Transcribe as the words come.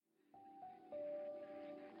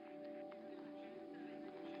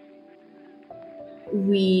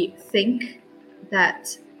we think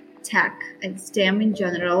that tech and STEM in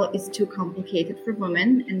general is too complicated for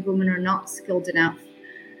women, and women are not skilled enough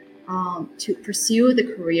to pursue the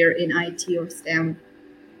career in IT or STEM.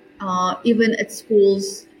 Even at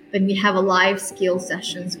schools, when we have a live skill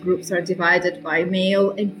sessions, groups are divided by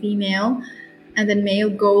male and female, and then male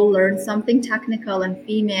go learn something technical and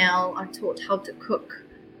female are taught how to cook.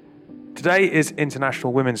 Today is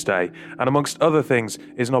International Women's Day, and amongst other things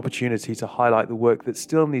is an opportunity to highlight the work that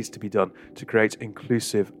still needs to be done to create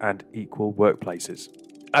inclusive and equal workplaces.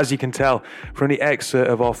 As you can tell from the excerpt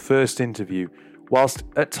of our first interview, whilst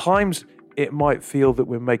at times it might feel that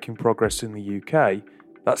we're making progress in the UK,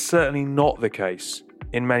 that's certainly not the case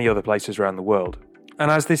in many other places around the world.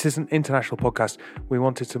 And as this is an international podcast, we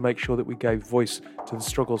wanted to make sure that we gave voice to the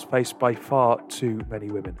struggles faced by far too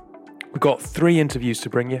many women. We've got 3 interviews to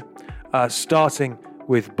bring you, starting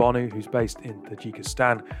with Bonu, who's based in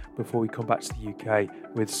Tajikistan, before we come back to the UK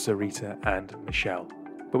with Sarita and Michelle.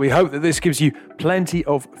 But we hope that this gives you plenty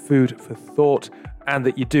of food for thought, and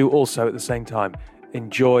that you do also at the same time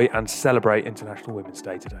enjoy and celebrate International Women's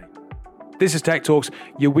Day today. This is Tech Talks,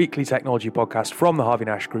 your weekly technology podcast from the Harvey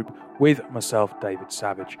Nash Group with myself, David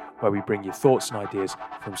Savage, where we bring you thoughts and ideas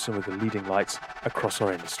from some of the leading lights across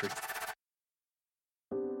our industry.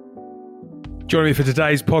 Joining me for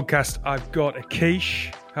today's podcast, I've got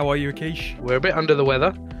Akish. How are you, Akish? We're a bit under the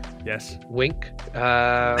weather. Yes. Wink.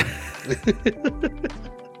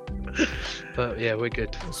 But yeah, we're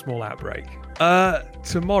good. A small outbreak.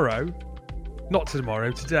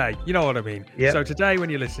 Today. You know what I mean? Yeah. So today, when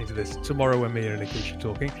you're listening to this, tomorrow when me and Akish are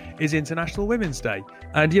talking, is International Women's Day.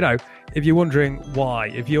 And, you know, if you're wondering why,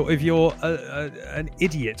 if you're an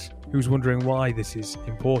idiot who's wondering why this is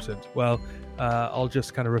important, well, I'll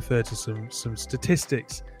just kind of refer to some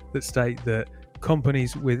statistics that state that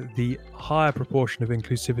companies with the higher proportion of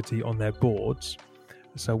inclusivity on their boards,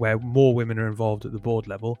 so where more women are involved at the board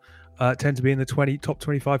level, tend to be in the top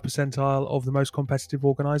 25 percentile of the most competitive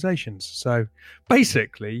organisations. So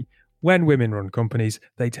basically, when women run companies,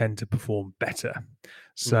 they tend to perform better.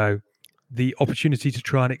 So the opportunity to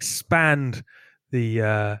try and expand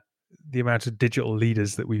the amount of digital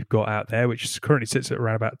leaders that we've got out there, which currently sits at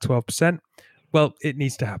around about 12%, well, it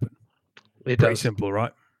needs to happen. It Pretty does. simple,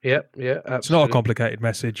 right? Yeah, absolutely. It's not a complicated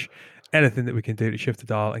message. Anything that we can do to shift the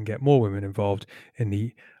dial and get more women involved in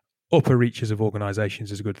the upper reaches of organisations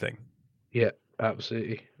is a good thing. Yeah,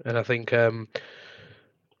 absolutely. And I think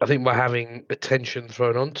by having attention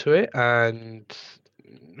thrown onto it and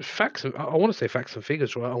facts, I want to say facts and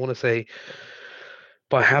figures, right? I want to say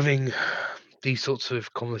by having these sorts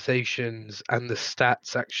of conversations and the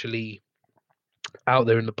stats actually out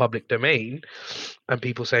there in the public domain, and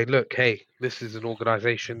people saying, look, hey, this is an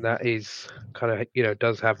organization that is kind of, you know,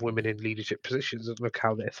 does have women in leadership positions, and look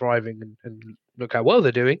how they're thriving and look how well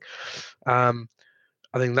they're doing. I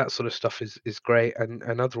think that sort of stuff is great,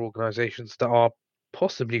 and other organizations that are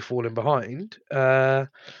possibly falling behind,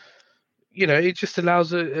 you know, it just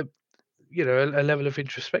allows a level of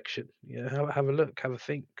introspection. You know, have a look, have a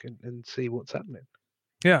think, and see what's happening.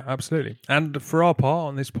 Yeah, absolutely. And for our part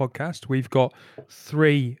on this podcast, we've got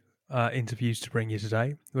 3 interviews to bring you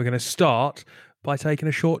today. We're going to start by taking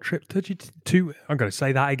a short trip to I'm going to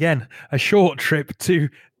say that again, a short trip to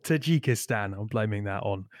Tajikistan. I'm blaming that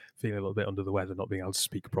on feeling a little bit under the weather, not being able to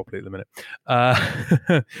speak properly at the minute.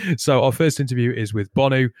 So our first interview is with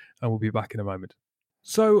Bonu, and we'll be back in a moment.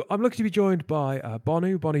 So I'm lucky to be joined by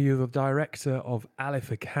Bonu. Bonu, you're the director of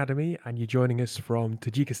Alif Academy, and you're joining us from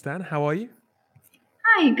Tajikistan. How are you?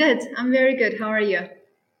 Hi, good. I'm very good. How are you?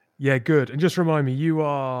 Yeah, good. And just remind me, you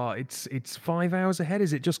are, it's 5 hours ahead.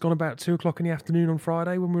 Is it just gone about 2:00 in the afternoon on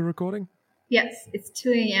Friday when we're recording? Yes, it's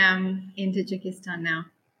 2 a.m. in Tajikistan now.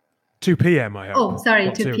 2 p.m. I hope. Oh, sorry,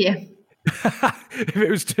 Not 2 p.m. If it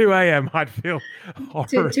was 2 a.m., I'd feel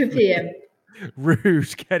 2 p.m.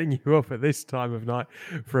 rude getting you up at this time of night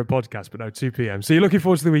for a podcast, but no, 2 p.m. So you're looking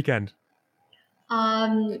forward to the weekend?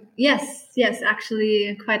 Yes,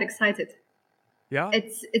 actually quite excited. Yeah?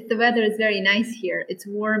 It's the weather is very nice here. It's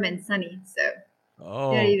warm and sunny, so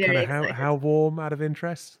very excited. How warm, out of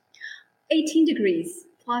interest? 18 degrees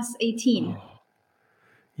plus 18. Oh.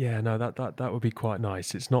 Yeah, no, that would be quite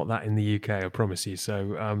nice. It's not that in the UK, I promise you.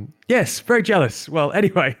 So, yes, very jealous. Well,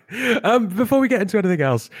 anyway, before we get into anything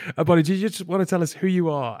else, Bonnie, do you just want to tell us who you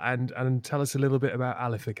are and tell us a little bit about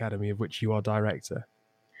Alif Academy, of which you are director?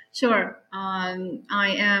 Sure.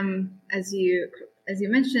 I am, as you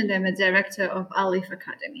mentioned, I'm a director of Alif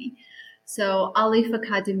Academy. So Alif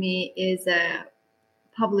Academy is a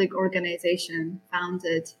public organization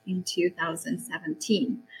founded in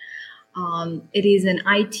 2017. It is an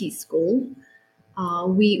IT school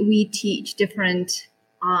we teach different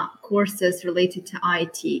courses related to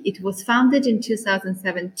IT. It was founded in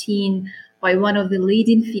 2017 by one of the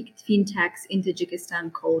leading fintechs in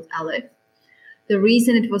Tajikistan called Alif. The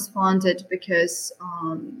reason it was founded because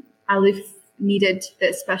Alif needed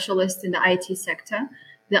the specialist in the IT sector.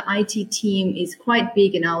 The IT team is quite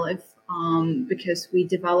big in Alif because we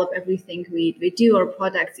develop everything we do our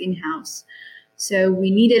products in-house. So we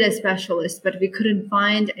needed a specialist, but we couldn't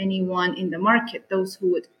find anyone in the market, those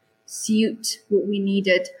who would suit what we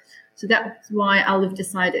needed. So that's why Alif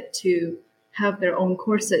decided to have their own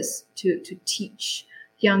courses to teach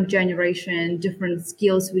young generation different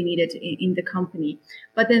skills we needed in the company.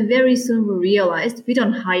 But then very soon we realized we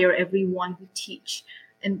don't hire everyone we teach,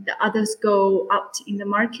 and the others go out in the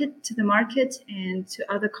market and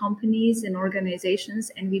to other companies and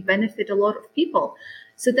organizations, and we benefit a lot of people.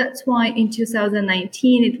 So that's why in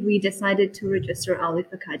 2019 we decided to register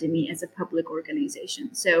Alif Academy as a public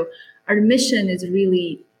organization. So our mission is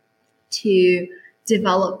really to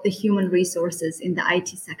develop the human resources in the IT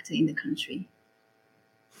sector in the country.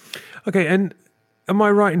 Okay, and am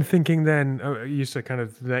I right in thinking then, you said kind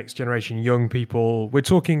of the next generation, young people, we're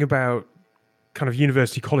talking about kind of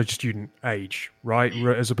university college student age, right?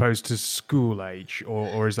 As opposed to school age,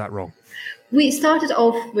 or is that wrong? We started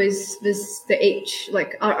off with the age,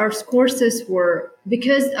 like our courses were,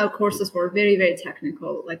 because our courses were very, very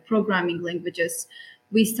technical, like programming languages,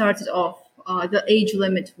 we started off, the age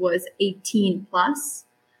limit was 18 plus.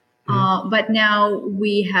 But now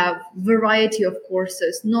we have variety of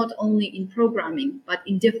courses, not only in programming, but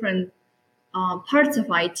in different parts of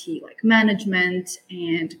IT, like management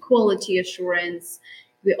and quality assurance.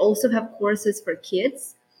 We also have courses for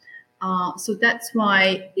kids. So that's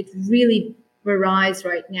why it really varies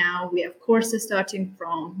right now. We have courses starting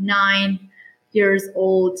from 9 years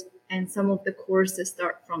old, and some of the courses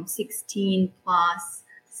start from 16 plus,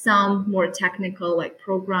 some more technical like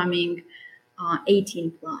programming,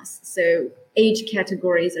 18 plus. So age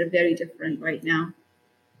categories are very different right now.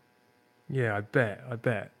 Yeah, I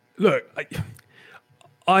bet. Look,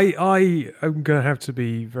 I am going to have to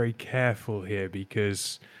be very careful here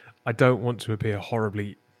because I don't want to appear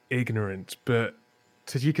horribly ignorant, but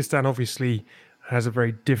Tajikistan obviously has a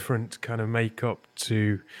very different kind of makeup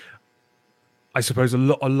to, I suppose, a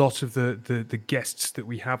lot of the guests that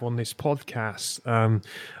we have on this podcast.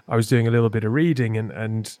 I was doing a little bit of reading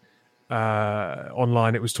and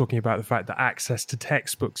online it was talking about the fact that access to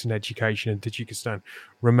textbooks in education in Tajikistan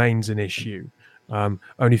remains an issue.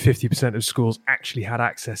 Only 50% of schools actually had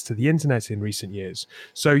access to the internet in recent years.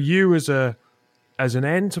 So you as an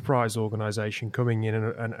enterprise organization coming in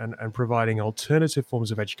and providing alternative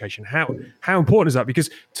forms of education, how important is that? Because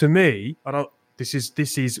to me,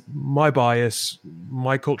 this is my bias,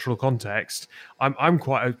 my cultural context. I'm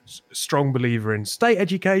quite a strong believer in state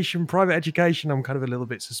education, private education. I'm kind of a little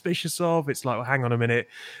bit suspicious of. It's like, well, hang on a minute,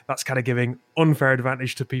 that's kind of giving unfair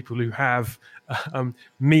advantage to people who have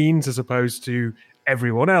means as opposed to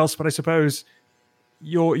everyone else. But I suppose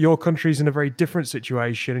your country's in a very different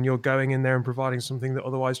situation, and you're going in there and providing something that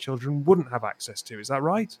otherwise children wouldn't have access to. Is that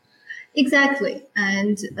right? Exactly.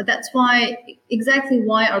 And that's why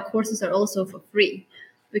our courses are also for free,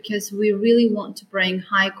 because we really want to bring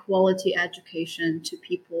high quality education to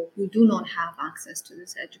people who do not have access to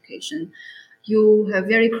this education. You have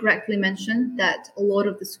very correctly mentioned that a lot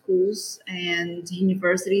of the schools and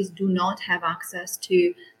universities do not have access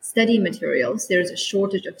to study materials. There's a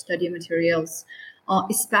shortage of study materials,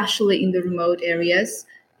 especially in the remote areas.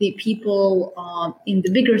 The people in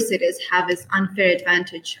the bigger cities have this unfair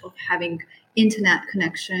advantage of having internet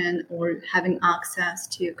connection or having access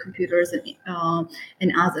to computers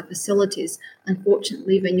and other facilities.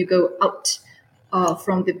 Unfortunately, when you go out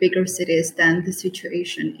from the bigger cities, then the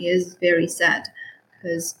situation is very sad,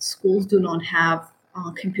 because schools do not have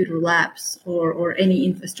computer labs or any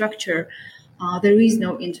infrastructure. There is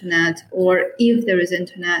no internet, or if there is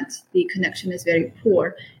internet, the connection is very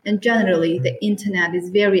poor. And generally, the internet is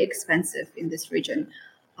very expensive in this region.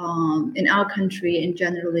 In our country and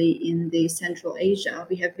generally in the Central Asia,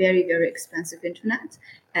 we have very, very expensive internet.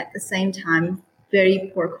 At the same time,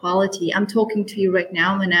 very poor quality. I'm talking to you right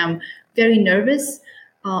now and I'm very nervous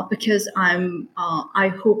because I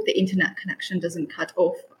hope the internet connection doesn't cut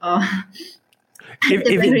off.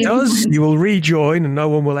 If it does, you will rejoin and no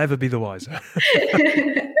one will ever be the wiser.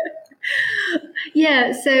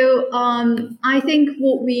 Yeah, so I think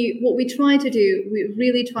what we try to do, we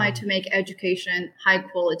really try to make education, high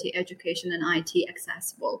quality education and IT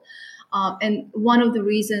accessible. And one of the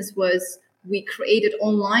reasons was we created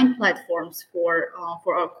online platforms for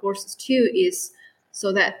our courses too, is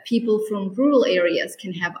so that people from rural areas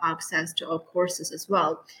can have access to our courses as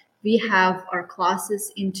well. We have our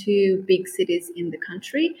classes in two big cities in the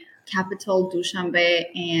country, capital Dushanbe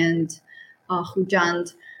and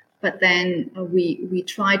Khujand. But then we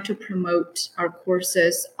try to promote our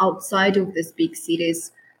courses outside of these big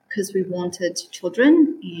cities because we wanted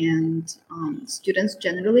children and students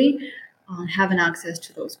generally having access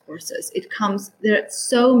to those courses. There are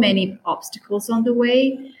so many obstacles on the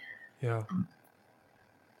way. Yeah.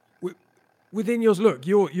 Within yours, look,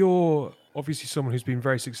 you're obviously someone who's been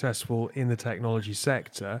very successful in the technology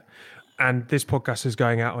sector, and this podcast is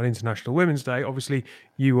going out on International Women's Day. Obviously,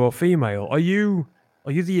 you are female. Are you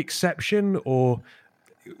the exception, or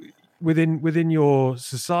within your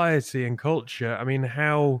society and culture? I mean,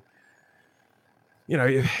 how,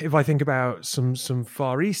 if I think about some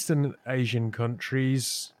Far Eastern Asian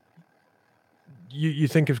countries, you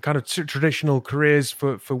think of kind of traditional careers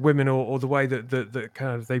for women, or the way that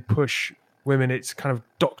kind of they push women, it's kind of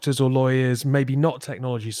doctors or lawyers, maybe not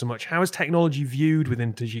technology so much. How is technology viewed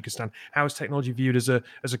within Tajikistan? How is technology viewed as a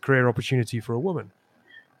career opportunity for a woman?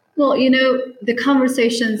 Well, the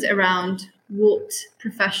conversations around what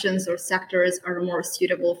professions or sectors are more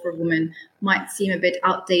suitable for women might seem a bit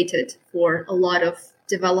outdated for a lot of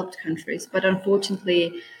developed countries. But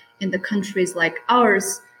unfortunately, in the countries like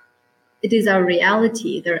ours, it is our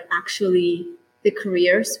reality. They're actually the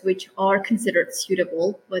careers which are considered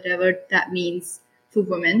suitable, whatever that means for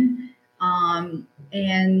women.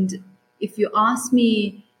 And if you ask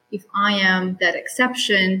me if I am that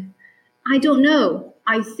exception, I don't know.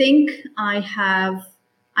 I think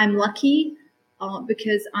I'm lucky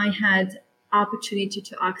because I had opportunity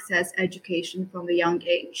to access education from a young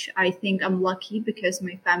age. I think I'm lucky because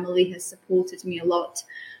my family has supported me a lot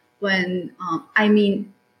when,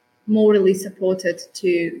 morally supported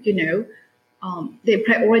to,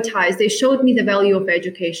 they showed me the value of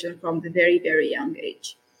education from the very, very young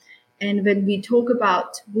age. And when we talk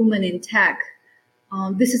about women in tech,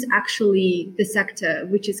 this is actually the sector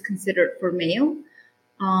which is considered for male.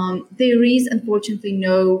 There is unfortunately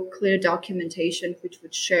no clear documentation which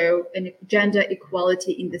would show an gender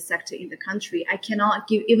equality in the sector in the country. I cannot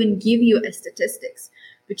even give you a statistics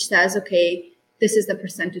which says, okay, this is the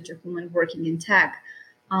percentage of women working in tech.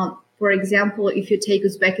 For example, if you take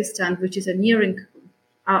Uzbekistan, which is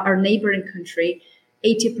our neighboring country,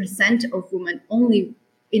 80% of women only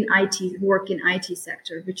in IT work in IT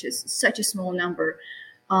sector, which is such a small number.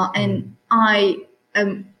 And I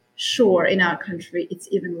am sure in our country it's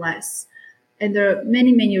even less. And there are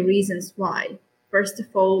many, many reasons why. First of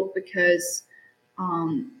all, because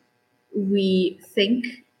we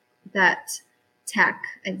think that tech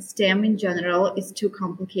and STEM in general is too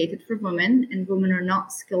complicated for women, and women are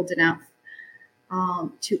not skilled enough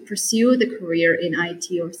to pursue the career in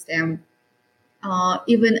IT or STEM.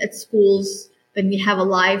 Even at schools, when we have a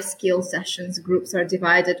live skill sessions, groups are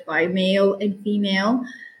divided by male and female,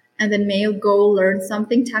 and then male go learn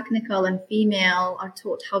something technical, and female are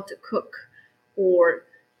taught how to cook or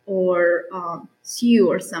sew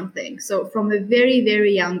or something. So from a very,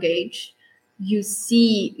 very young age, you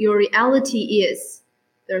see your reality is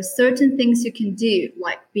there are certain things you can do,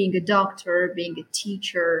 like being a doctor, being a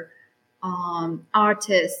teacher,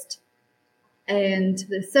 artist, and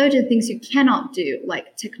the certain things you cannot do,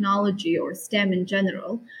 like technology or STEM in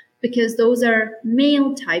general, because those are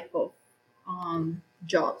male type of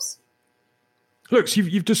jobs. Look, so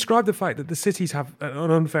you've described the fact that the cities have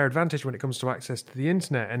an unfair advantage when it comes to access to the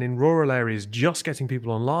internet, and in rural areas, just getting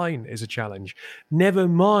people online is a challenge. Never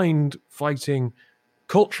mind fighting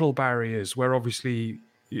cultural barriers, where obviously,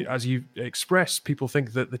 as you expressed, people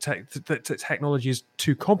think that that technology is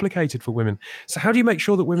too complicated for women. So how do you make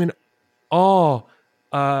sure that women are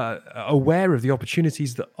aware of the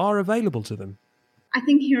opportunities that are available to them? I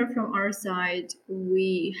think here from our side,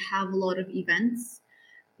 we have a lot of events.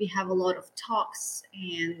 We have a lot of talks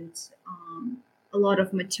and a lot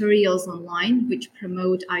of materials online which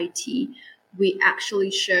promote IT. We actually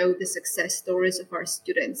show the success stories of our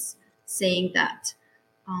students, saying that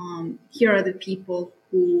here are the people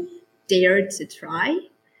who dared to try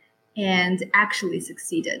and actually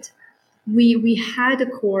succeeded. We had a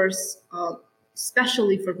course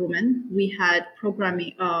especially for women. We had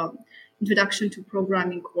programming, introduction to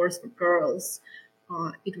programming course for girls.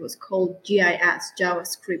 It was called GIS,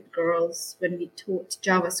 JavaScript Girls. When we taught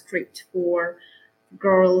JavaScript for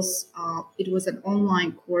girls, it was an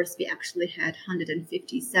online course. We actually had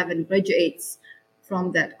 157 graduates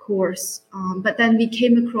from that course. But then we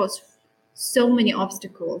came across so many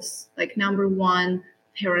obstacles. Like, number one,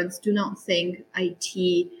 parents do not think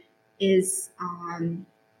IT is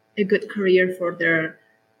a good career for their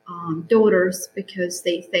daughters because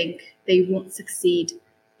they think they won't succeed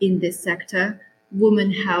in this sector.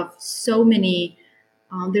 Women have so many,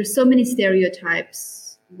 there's so many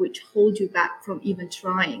stereotypes which hold you back from even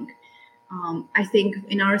trying. I think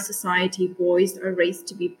in our society, boys are raised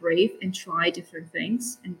to be brave and try different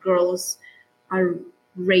things, and girls are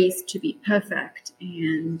raised to be perfect.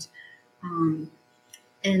 And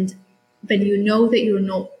when you know that you're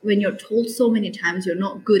not, when you're told so many times you're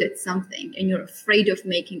not good at something and you're afraid of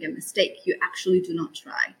making a mistake, you actually do not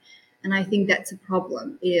try. And I think that's a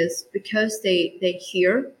problem, is because they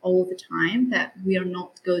hear all the time that we are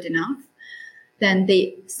not good enough, then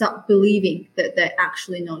they start believing that they're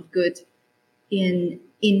actually not good in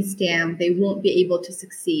STEM. They won't be able to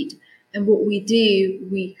succeed. And what we do,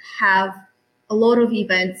 we have a lot of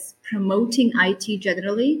events promoting IT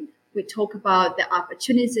generally. We talk about the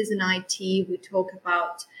opportunities in IT. We talk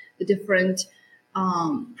about the different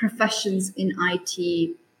professions in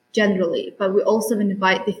IT generally, but we also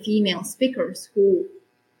invite the female speakers who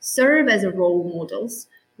serve as role models,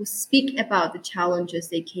 who speak about the challenges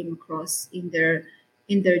they came across in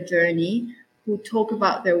their journey, who talk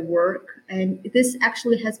about their work, and this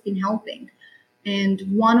actually has been helping. And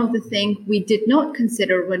one of the things we did not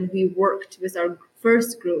consider when we worked with our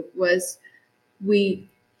first group was we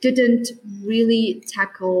didn't really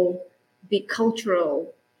tackle the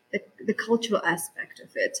cultural aspect of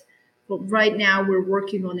it. But right now we're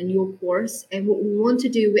working on a new course, and what we want to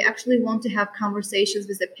do, we actually want to have conversations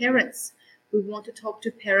with the parents. We want to talk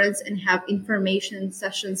to parents and have information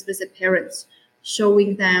sessions with the parents,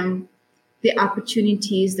 showing them the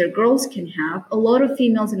opportunities their girls can have. A lot of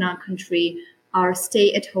females in our country are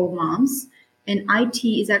stay-at-home moms, and IT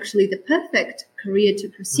is actually the perfect career to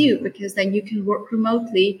pursue, because then you can work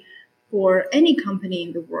remotely for any company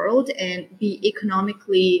in the world and be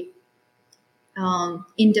economically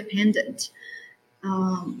independent.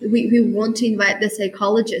 We want to invite the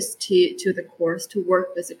psychologists to the course to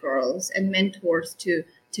work with the girls, and mentors to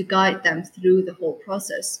guide them through the whole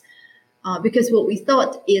process. Because what we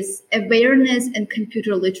thought is awareness and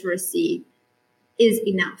computer literacy is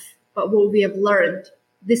enough. But what we have learned,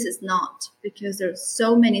 this is not, because there are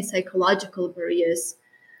so many psychological barriers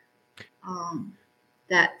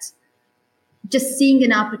that just seeing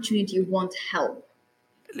an opportunity won't help.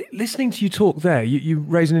 Listening to you talk there, you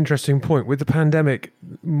raise an interesting point. With the pandemic,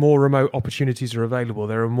 more remote opportunities are available.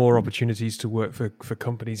 There are more opportunities to work for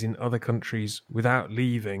companies in other countries without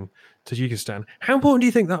leaving Tajikistan. How important do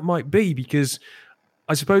you think that might be? Because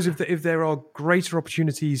I suppose if there are greater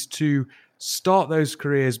opportunities to start those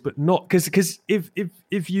careers, but not because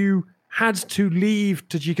if you had to leave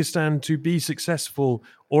Tajikistan to be successful,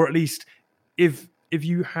 or at least if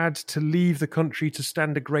you had to leave the country to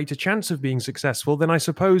stand a greater chance of being successful, then I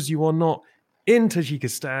suppose you are not in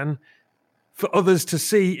Tajikistan for others to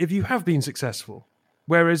see if you have been successful.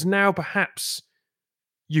 Whereas now perhaps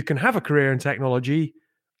you can have a career in technology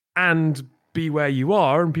and be where you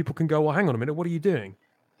are, and people can go, well, hang on a minute, what are you doing?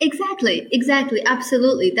 Exactly,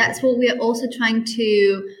 absolutely. That's what we are also trying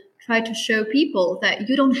to show people, that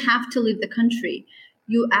you don't have to leave the country.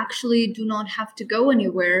 You actually do not have to go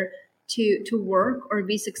anywhere to work or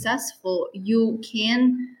be successful. You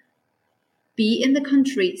can be in the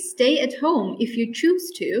country, stay at home if you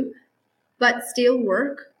choose to, but still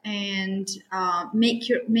work and make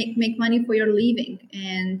money for your living.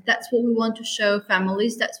 And that's what we want to show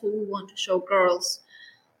families. That's what we want to show girls,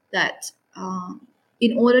 that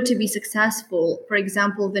in order to be successful, for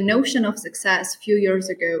example, the notion of success a few years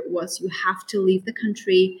ago was you have to leave the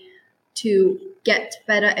country to get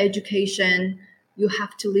better education. You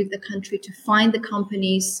have to leave the country to find the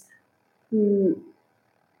companies who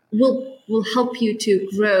will help you to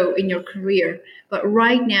grow in your career. But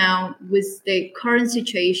right now, with the current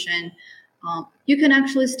situation, you can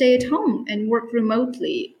actually stay at home and work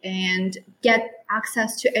remotely and get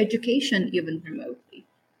access to education even remotely.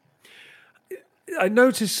 I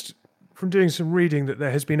noticed from doing some reading that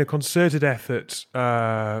there has been a concerted effort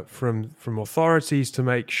from authorities to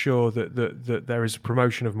make sure that there is a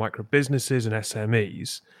promotion of micro businesses and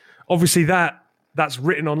SMEs. Obviously, that's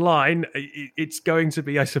written online. It's going to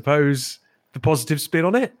be, I suppose, the positive spin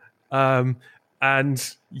on it.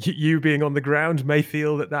 And you being on the ground may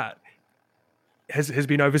feel that has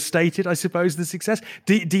been overstated, I suppose, the success.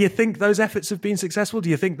 Do you think those efforts have been successful? Do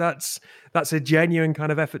you think that's a genuine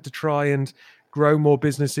kind of effort to try and grow more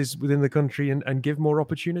businesses within the country and give more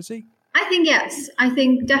opportunity? I think yes. I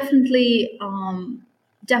think definitely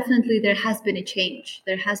there has been a change.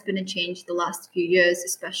 There has been a change the last few years,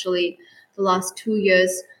 especially the last 2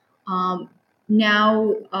 years.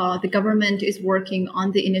 Now the government is working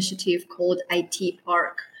on the initiative called IT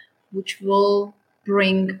Park, which will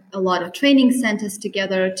bring a lot of training centers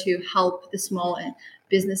together to help the small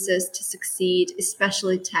businesses to succeed,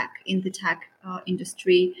 especially in the tech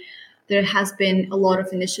industry. There has been a lot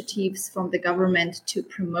of initiatives from the government to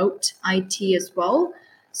promote IT as well.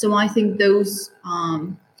 So I think those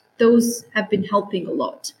have been helping a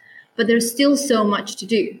lot. But there's still so much to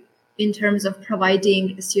do in terms of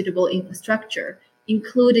providing a suitable infrastructure,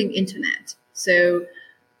 including internet. So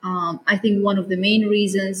I think one of the main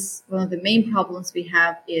problems we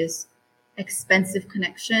have is expensive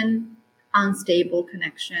connection, unstable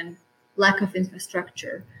connection, lack of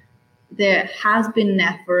infrastructure. There has been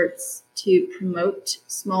efforts to promote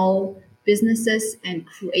small businesses and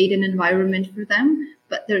create an environment for them,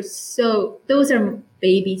 but those are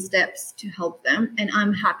baby steps to help them, and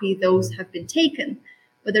I'm happy those have been taken.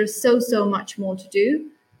 But there's so much more to do,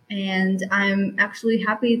 and I'm actually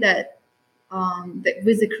happy that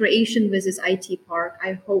with the Creation Visit IT Park,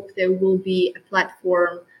 I hope there will be a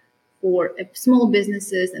platform for small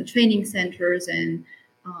businesses and training centers and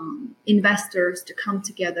investors to come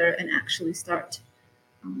together and actually start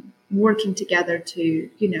working together to,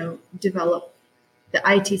 develop the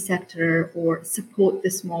IT sector or support the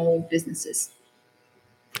small businesses.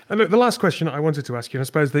 And look, the last question I wanted to ask you, and I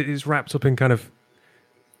suppose that is wrapped up in kind of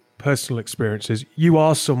personal experiences. You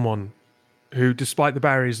are someone who, despite the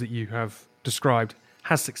barriers that you have described,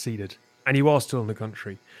 has succeeded, and you are still in the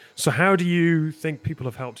country. So how do you think people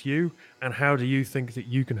have helped you, and how do you think that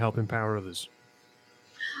you can help empower others?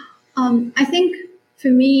 I think for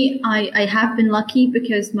me, I have been lucky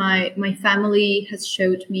because my family has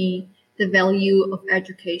showed me the value of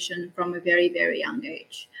education from a very, very young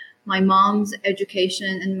age. My mom's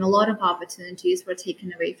education and a lot of opportunities were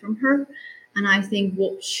taken away from her. And I think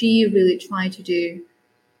what she really tried to do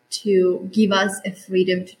to give us a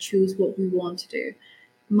freedom to choose what we want to do.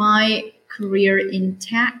 My career in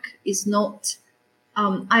tech is not,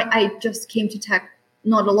 I just came to tech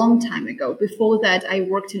not a long time ago. Before that, I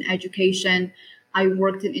worked in education. I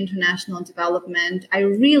worked in international development. I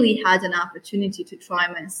really had an opportunity to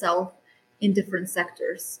try myself in different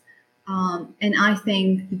sectors. And I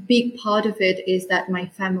think the big part of it is that my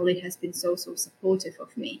family has been so supportive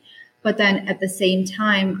of me. But then at the same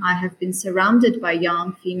time, I have been surrounded by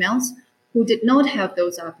young females who did not have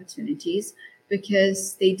those opportunities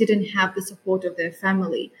because they didn't have the support of their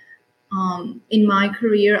family. In my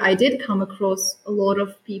career, I did come across a lot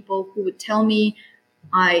of people who would tell me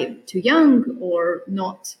I'm too young or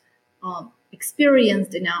not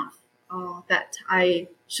experienced enough, that I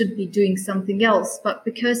should be doing something else. But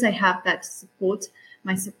because I have that support,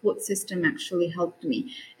 my support system actually helped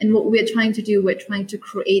me. And what we're trying to do, we're trying to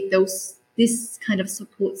create this kind of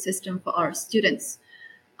support system for our students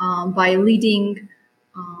by leading,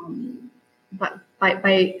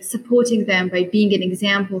 by supporting them, by being an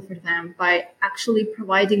example for them, by actually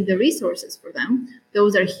providing the resources for them.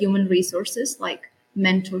 Those are human resources like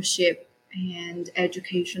mentorship and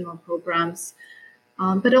educational programs,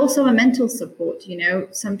 but also a mental support.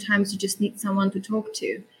 Sometimes you just need someone to talk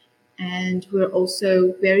to. And we're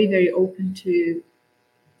also very, very open to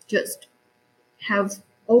just have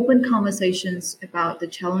open conversations about the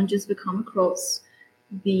challenges we come across,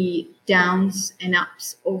 the downs and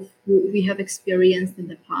ups of what we have experienced in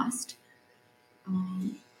the past.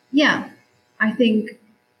 I think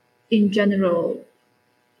in general,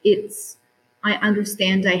 I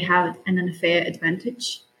understand I have an unfair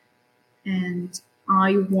advantage, and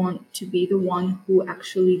I want to be the one who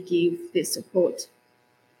actually give this support,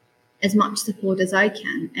 as much support as I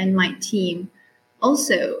can. And my team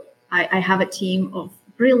also, I have a team of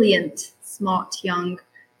brilliant, smart, young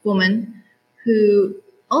women who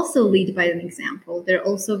also lead by an example. They're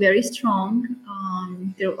also very strong.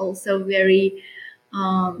 They're also very,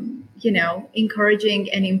 encouraging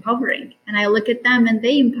and empowering. And I look at them and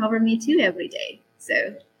they empower me too every day.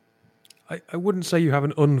 So I wouldn't say you have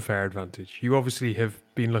an unfair advantage. You obviously have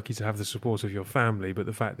been lucky to have the support of your family, but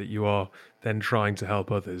the fact that you are then trying to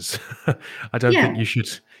help others, I don't think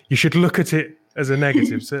you should look at it as a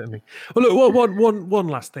negative, certainly. Well, look, one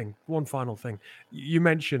last thing, one final thing. You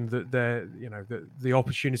mentioned that the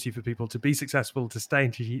opportunity for people to be successful, to stay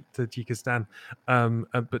in Tajikistan,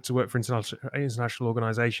 but to work for international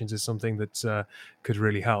organizations is something that could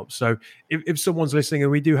really help. So if someone's listening,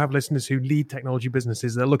 and we do have listeners who lead technology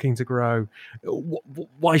businesses, they're looking to grow,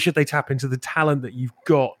 why should they tap into the talent that you've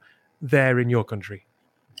got there in your country?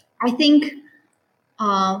 I think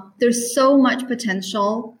there's so much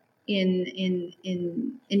potential in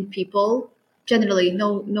people generally,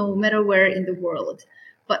 no matter where in the world,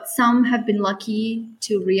 but some have been lucky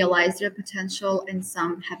to realize their potential and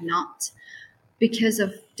some have not. because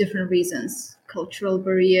of different reasons: cultural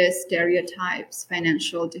barriers, stereotypes,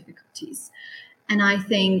 financial difficulties. And I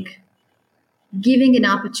think giving an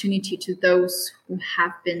opportunity to those who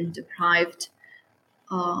have been deprived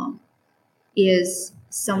is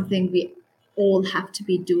something we all have to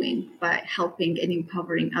be doing by helping and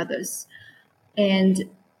empowering others. And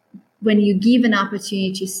when you give an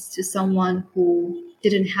opportunity to someone who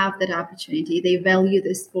didn't have that opportunity, they value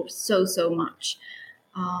this for so much.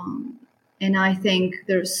 And I think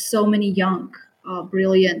there's so many young,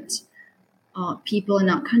 brilliant people in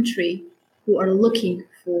our country who are looking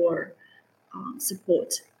for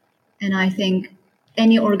support. And I think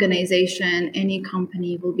any organization, any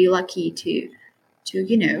company will be lucky to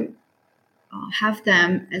have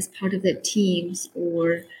them as part of their teams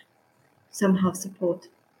or somehow support.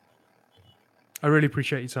 I really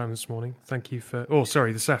appreciate your time this morning. Thank you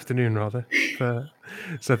this afternoon rather.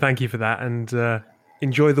 So thank you for that, and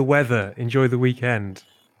enjoy the weather, enjoy the weekend.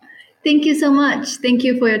 Thank you so much. Thank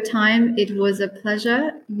you for your time. It was a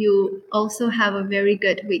pleasure. You also have a very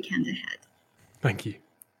good weekend ahead. Thank you.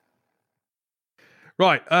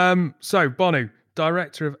 Right. So Bonu,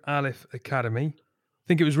 director of Alif Academy. I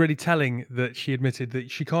think it was really telling that she admitted that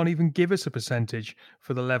she can't even give us a percentage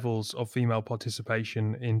for the levels of female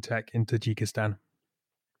participation in tech in Tajikistan.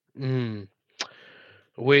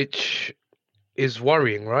 Which is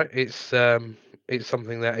worrying, right? It's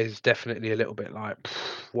something that is definitely a little bit like,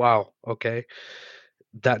 wow, okay,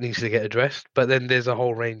 that needs to get addressed. But then there's a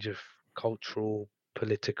whole range of cultural,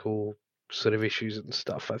 political sort of issues and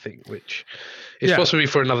stuff, I think, which is possibly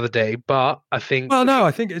for another day. But I think, well, no,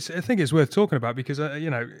 I think it's worth talking about because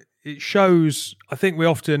it shows. I think we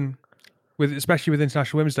often, especially with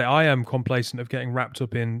International Women's Day, I am complacent of getting wrapped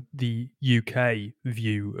up in the UK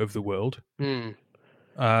view of the world.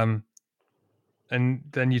 And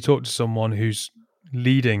then you talk to someone who's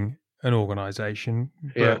leading an organisation,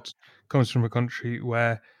 but comes from a country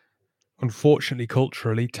where, unfortunately,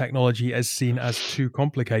 culturally, technology is seen as too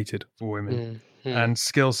complicated for women. And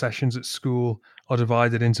skill sessions at school are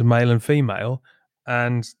divided into male and female,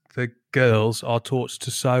 and the girls are taught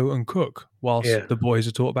to sew and cook, whilst the boys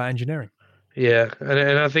are taught about engineering. Yeah,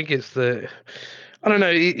 and I think it's I don't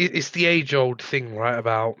know, it's the age-old thing, right,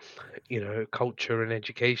 about culture and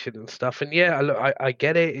education and stuff. And I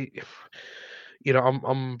get it.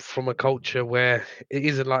 I'm from a culture where it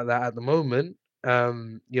isn't like that at the moment.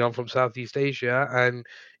 I'm from Southeast Asia, and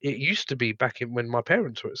it used to be back when my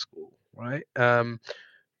parents were at school, right?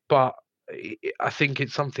 But I think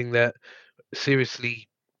it's something that seriously,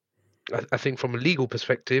 I think from a legal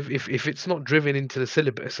perspective, if it's not driven into the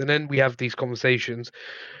syllabus, and then we have these conversations,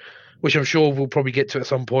 which I'm sure we'll probably get to at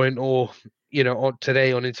some point, or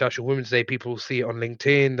today on International Women's Day, people will see it on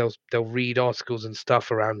LinkedIn. They'll read articles and stuff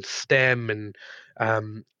around STEM, and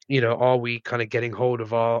are we kind of getting hold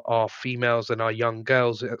of our females and our young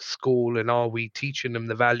girls at school, and are we teaching them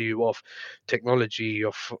the value of technology,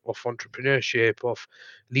 of entrepreneurship, of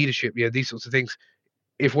leadership, these sorts of things?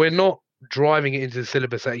 If we're not driving it into the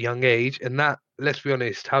syllabus at a young age, and that, let's be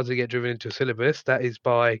honest, how does it get driven into a syllabus? That is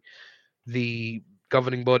by the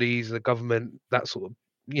governing bodies, the government, that sort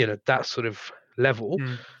of level.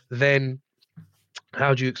 Then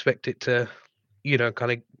how do you expect it to,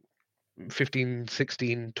 kind of 15,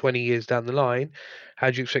 16, 20 years down the line,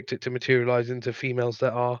 how do you expect it to materialize into females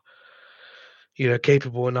that are,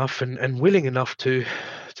 capable enough and willing enough to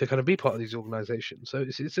kind of be part of these organizations? So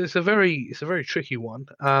it's a very tricky one.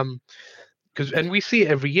 And we see it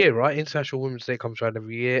every year, right? International Women's Day comes around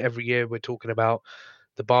every year. Every year we're talking about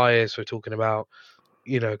the bias, we're talking about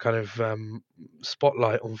kind of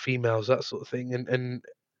spotlight on females, that sort of thing. And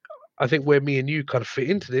I think where me and you kind of fit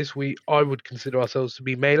into this, I would consider ourselves to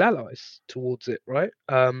be male allies towards it, right?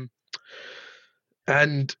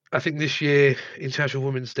 And I think this year, International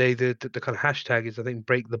Women's Day, the kind of hashtag is, I think,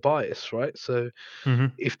 break the bias, right? So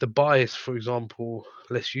if the bias, for example,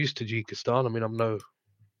 let's use Tajikistan. I mean, I'm no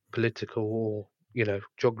political or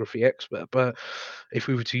geography expert, but if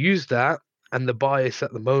we were to use that, and the bias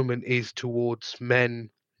at the moment is towards men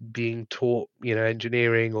being taught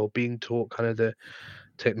engineering, or being taught kind of the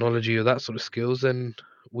technology or that sort of skills, then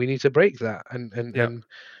we need to break that. And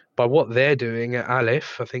by what they're doing at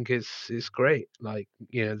Alif, I think it's great. Like,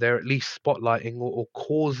 they're at least spotlighting or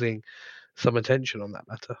causing some attention on that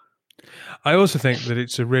matter. I also think that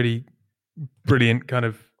it's a really brilliant kind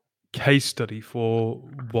of case study for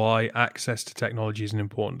why access to technology is an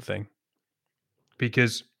important thing,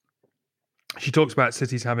 because she talks about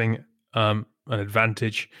cities having an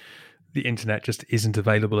advantage. The internet just isn't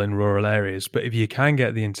available in rural areas, but if you can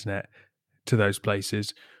get the internet to those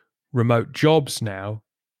places, remote jobs now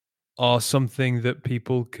are something that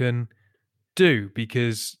people can do,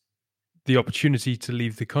 because the opportunity to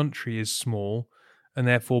leave the country is small, and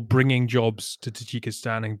therefore bringing jobs to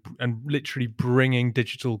Tajikistan and literally bringing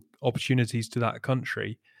digital opportunities to that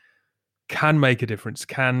country can make a difference,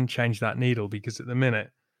 can change that needle. Because at the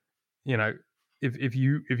minute, if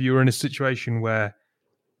you were in a situation where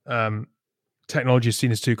technology is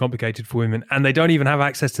seen as too complicated for women, and they don't even have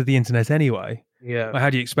access to the internet anyway, how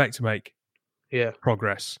do you expect to make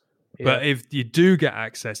progress? But if you do get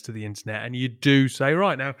access to the internet and you do say,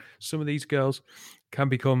 right, now some of these girls can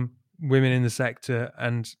become women in the sector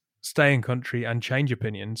and stay in country and change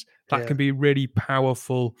opinions, that can be really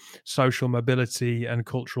powerful social mobility and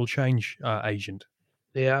cultural change agent.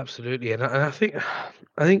 Yeah, absolutely. And I think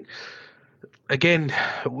again,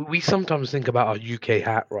 we sometimes think about our UK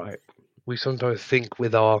hat, right? We sometimes think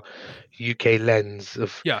with our UK lens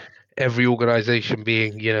of every organization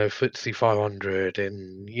being, FTSE 500,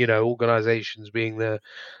 and, organizations being the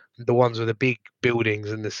ones with the big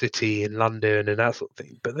buildings in the city in London and that sort of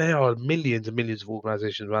thing. But there are millions and millions of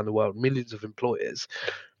organizations around the world, millions of employers.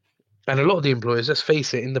 And a lot of the employers, let's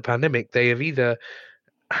face it, in the pandemic, they have either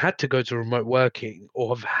had to go to remote working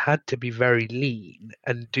or have had to be very lean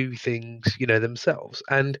and do things, themselves.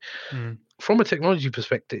 And from a technology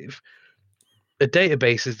perspective, a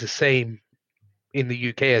database is the same in the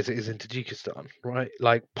UK as it is in Tajikistan, right?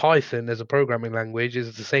 Like Python as a programming language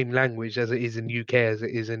is the same language as it is in UK as it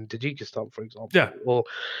is in Tajikistan, for example, or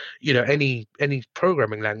any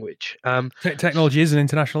programming language. Technology is an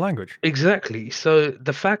international language. Exactly. So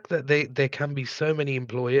the fact that there can be so many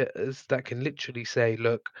employers that can literally say,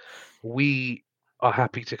 look, we are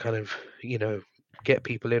happy to kind of, get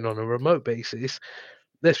people in on a remote basis.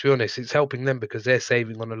 Let's be honest, it's helping them because they're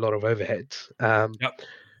saving on a lot of overheads.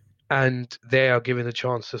 And they are giving a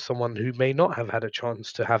chance to someone who may not have had a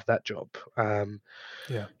chance to have that job.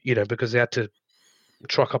 Because they had to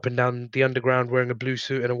truck up and down the underground wearing a blue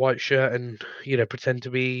suit and a white shirt and, pretend to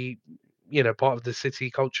be, part of the city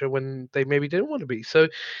culture when they maybe didn't want to be. So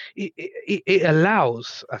it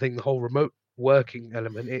allows, I think, the whole remote working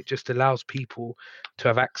element, it just allows people to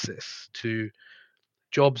have access to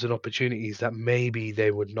jobs and opportunities that maybe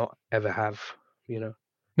they would not ever have,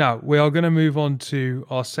 Now, we are going to move on to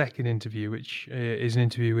our second interview, which is an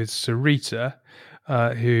interview with Sarita,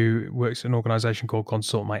 who works at an organization called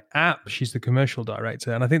Consult My App. She's the commercial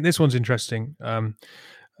director. And I think this one's interesting,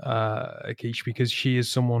 Akish, because she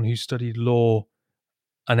is someone who studied law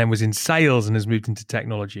and then was in sales and has moved into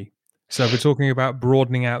technology. So we're talking about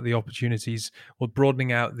broadening out the opportunities or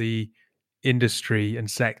broadening out the industry and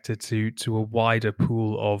sector to a wider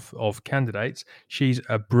pool of candidates. She's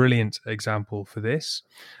a brilliant example for this.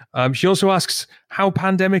 She also asks how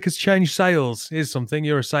pandemic has changed sales. Here's something.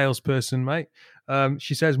 You're a salesperson, mate.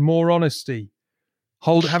 She says more honesty,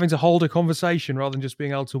 having to hold a conversation rather than just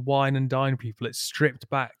being able to wine and dine people. It's stripped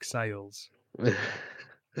back sales.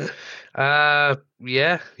 Yeah,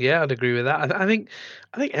 I'd agree with that. I think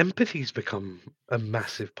empathy's become a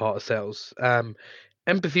massive part of sales.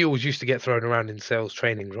 Empathy always used to get thrown around in sales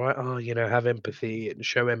trainings, right? Oh, have empathy and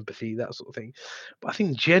show empathy, that sort of thing. But I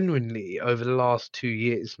think genuinely over the last 2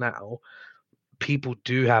 years now, people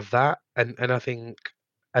do have that, and I think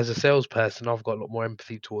as a salesperson, I've got a lot more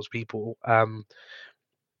empathy towards people.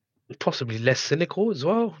 Possibly less cynical as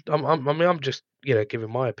well. I'm just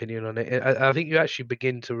giving my opinion on it. I think you actually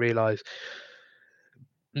begin to realize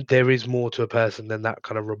there is more to a person than that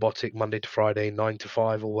kind of robotic Monday to Friday 9 to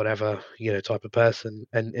 5 or whatever type of person,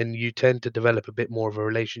 and you tend to develop a bit more of a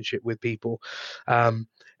relationship with people. And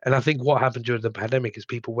I think what happened during the pandemic is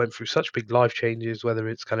people went through such big life changes, whether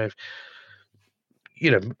it's kind of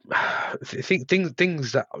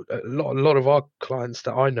things that a lot of our clients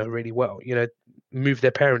that I know really well, move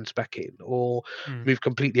their parents back in, or move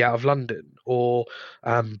completely out of London, or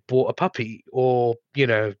bought a puppy, or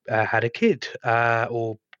had a kid,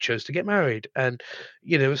 or chose to get married, and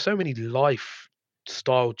there were so many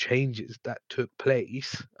lifestyle changes that took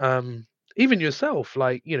place. Even yourself,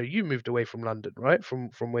 like you moved away from London, right? From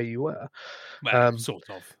where you were. Well, sort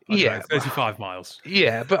of. I don't know, 35 miles.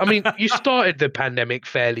 Yeah, but I mean, you started the pandemic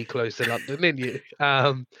fairly close to London, didn't you?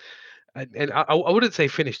 And I wouldn't say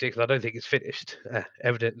finished it because I don't think it's finished,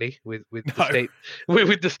 evidently, with the state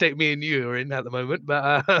with the state me and you are in at the moment.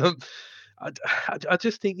 But I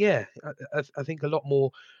just think, I think a lot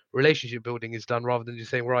more relationship building is done rather than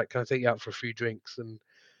just saying, right, can I take you out for a few drinks and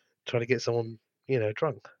try to get someone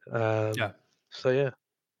drunk. So yeah.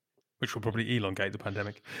 Which will probably elongate the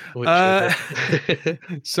pandemic.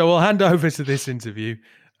 So we'll hand over to this interview.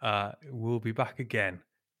 We'll be back again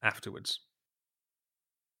afterwards.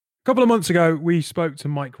 A couple of months ago, we spoke to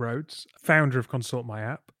Mike Rhodes, founder of Consult My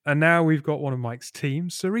App, and now we've got one of Mike's team,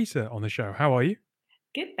 Sarita, on the show. How are you?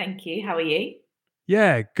 Good, thank you. How are you?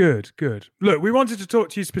 Yeah, good. Look, we wanted to talk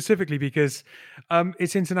to you specifically because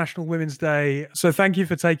it's International Women's Day. So thank you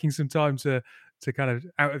for taking some time to kind of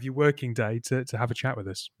out of your working day to have a chat with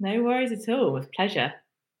us. No worries at all. With pleasure.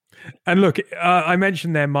 And look, I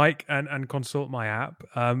mentioned there Mike and Consult My App.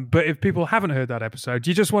 But if people haven't heard that episode,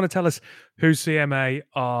 do you just want to tell us who CMA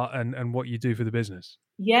are and what you do for the business?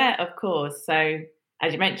 Yeah, of course. So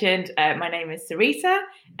as you mentioned, my name is Sarita,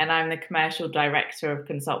 and I'm the commercial director of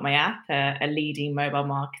Consult My App, a leading mobile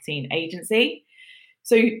marketing agency.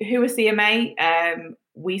 So who are CMA?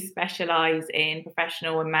 We specialise in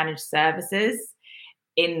professional and managed services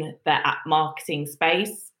in the app marketing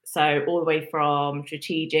space. So all the way from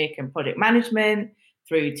strategic and project management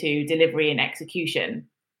through to delivery and execution.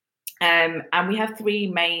 And we have three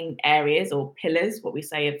main areas or pillars, what we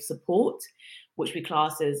say of support, which we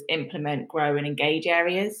class as implement, grow and engage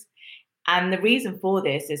areas. And the reason for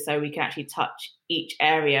this is so we can actually touch each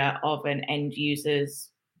area of an end user's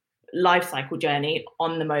lifecycle journey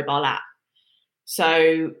on the mobile app.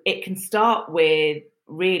 So it can start with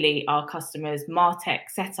really our customers' MarTech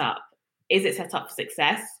setup. Is it set up for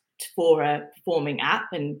success for a performing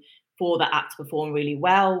app and for the app to perform really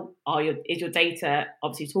well? Is your data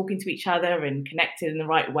obviously talking to each other and connected in the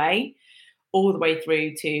right way? All the way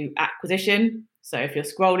through to acquisition. So if you're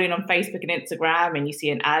scrolling on Facebook and Instagram and you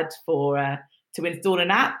see an ad for to install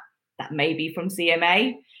an app, that may be from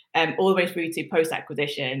CMA, all the way through to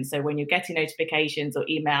post-acquisition. So when you're getting notifications or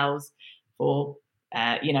emails for,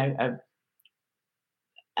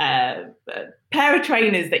 a pair of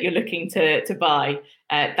trainers that you're looking to buy,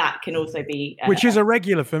 that can also be... Which is a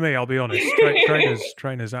regular for me, I'll be honest.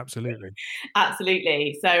 Trainers, absolutely.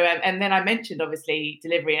 Absolutely. So, and then I mentioned, obviously,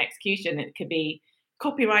 delivery and execution. It could be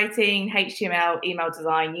copywriting, HTML, email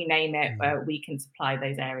design, you name it, where we can supply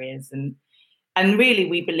those areas. And really,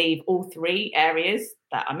 we believe all three areas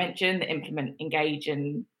that I mentioned, the implement, engage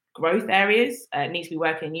and growth areas, need to be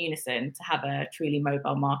working in unison to have a truly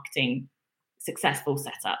mobile marketing successful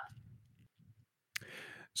setup.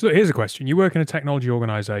 So here's a question. You work in a technology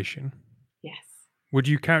organization. Yes. Would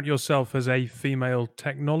you count yourself as a female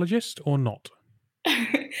technologist or not?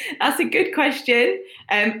 That's a good question.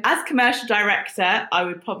 As commercial director, I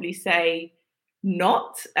would probably say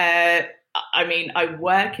not. I mean, I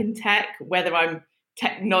work in tech. Whether I'm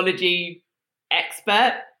technology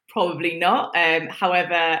expert, probably not.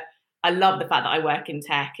 However, I love the fact that I work in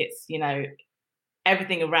tech. It's,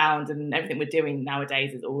 everything around and everything we're doing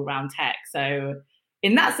nowadays is all around tech. So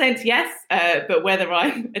in that sense, yes. But whether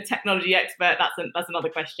I'm a technology expert, that's another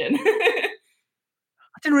question.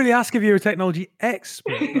 I didn't really ask if you're a technology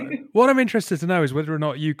expert, though. What I'm interested to know is whether or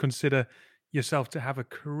not you consider yourself to have a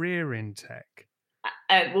career in tech.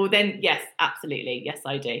 Well, then, yes, absolutely. Yes,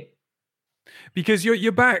 I do. Because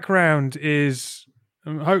your background is,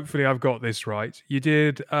 hopefully I've got this right, you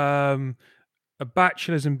did a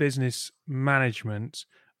bachelor's in business management,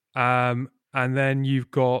 and then you've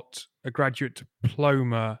got a graduate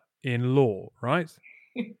diploma in law, right?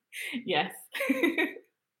 Yes.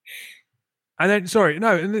 And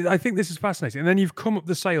then, I think this is fascinating. And then you've come up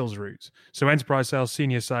the sales route. So enterprise sales,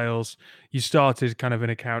 senior sales, you started kind of an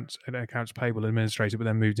accounts payable administrator, but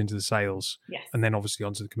then moved into the sales. Yes. And then obviously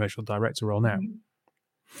onto the commercial director role now.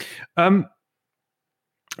 Mm-hmm.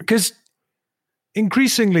 Because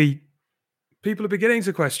increasingly, people are beginning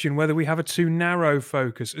to question whether we have a too narrow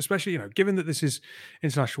focus, especially, given that this is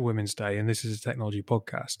International Women's Day and this is a technology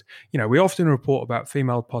podcast. We often report about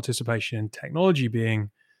female participation in technology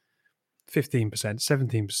being 15%,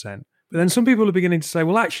 17%. But then some people are beginning to say,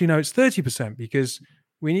 well, actually, no, it's 30% because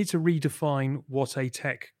we need to redefine what a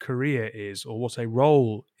tech career is or what a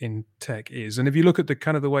role in tech is. And if you look at the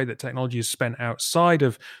kind of the way that technology is spent outside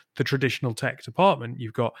of the traditional tech department,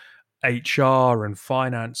 you've got HR and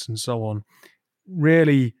finance and so on,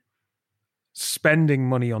 really spending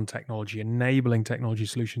money on technology, enabling technology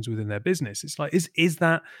solutions within their business. It's like, is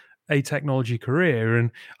that a technology career?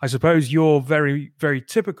 And I suppose you're very, very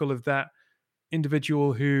typical of that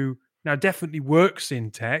individual who now definitely works in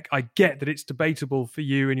tech. I get that it's debatable for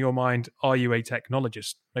you in your mind. Are you a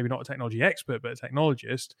technologist? Maybe not a technology expert, but a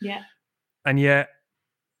technologist. Yeah. And yet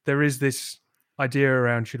there is this idea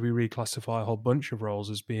around, should we reclassify a whole bunch of roles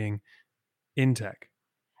as being in tech?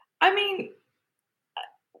 I mean,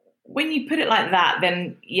 when you put it like that,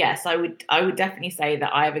 then yes, I would definitely say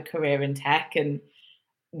that I have a career in tech. And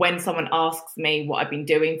when someone asks me what I've been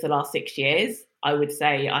doing for the last 6 years, I would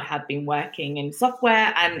say I have been working in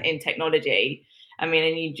software and in technology. I mean,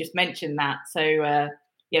 and you just mentioned that. So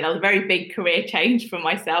that was a very big career change for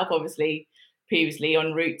myself, obviously previously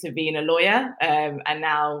en route to being a lawyer, and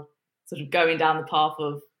now sort of going down the path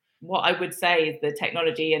of what I would say is the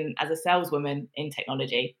technology and as a saleswoman in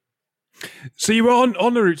technology. So you were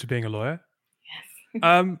on the route to being a lawyer.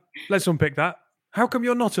 Yes. Let's unpick that. How come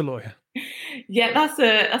you're not a lawyer? Yeah,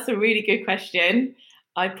 that's a really good question.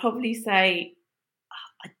 I'd probably say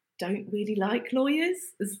I don't really like lawyers.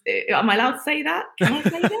 Am I allowed to say that? Can I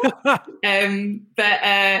say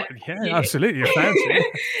that? Yeah, absolutely. You're fancy.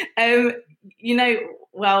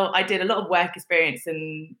 Well, I did a lot of work experience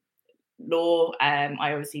in law.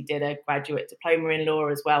 I obviously did a graduate diploma in law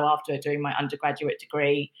as well after doing my undergraduate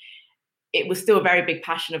degree. It was still a very big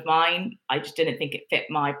passion of mine. I just didn't think it fit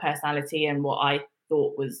my personality and what I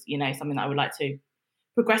thought was, something that I would like to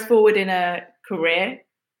progress forward in a career.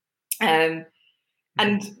 And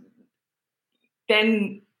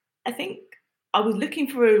then I think I was looking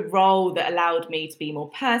for a role that allowed me to be more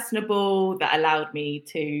personable, that allowed me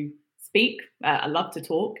to speak. I love to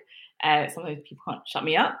talk. Sometimes people can't shut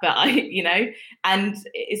me up, but and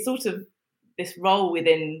it's sort of this role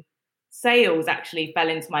within sales actually fell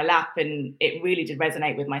into my lap, and it really did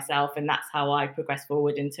resonate with myself. And that's how I progressed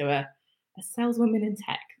forward into a saleswoman in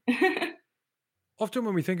tech. Often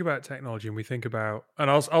when we think about technology and we think about, and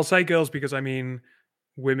I'll say girls because I mean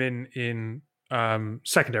women in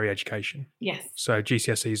secondary education. Yes. So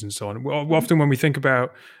GCSEs and so on. Often when we think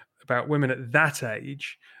about women at that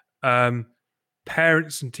age,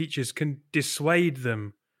 parents and teachers can dissuade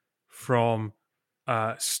them from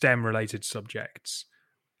STEM-related subjects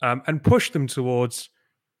and push them towards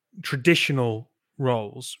traditional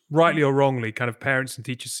roles, rightly or wrongly. Kind of parents and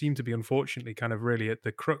teachers seem to be, unfortunately, kind of really at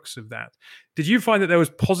the crux of that. Did you find that there was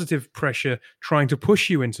positive pressure trying to push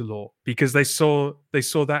you into law because they saw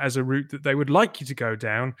that as a route that they would like you to go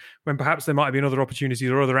down, when perhaps there might have been other opportunities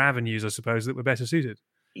or other avenues, I suppose, that were better suited?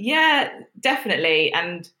 Yeah, definitely.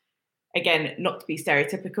 And again, not to be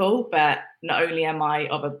stereotypical, but not only am I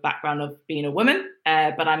of a background of being a woman,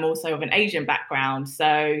 but I'm also of an Asian background.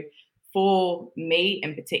 So for me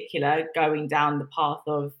in particular, going down the path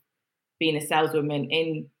of being a saleswoman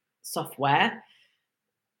in software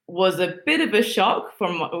was a bit of a shock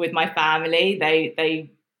with my family.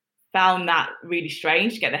 They found that really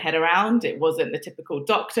strange to get their head around. It wasn't the typical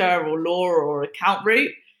doctor or law or account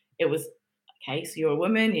route. It was, okay, so you're a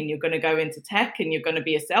woman and you're going to go into tech and you're going to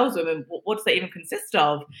be a saleswoman. What does that even consist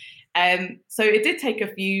of? So it did take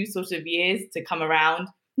a few sort of years to come around.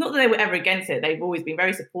 Not that they were ever against it. They've always been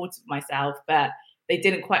very supportive of myself, but they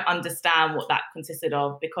didn't quite understand what that consisted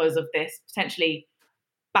of because of this potentially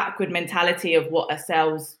backward mentality of what a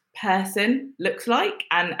salesperson looks like.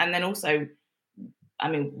 And then also, I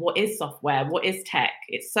mean, what is software? What is tech?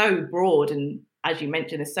 It's so broad. And as you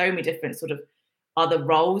mentioned, there's so many different sort of other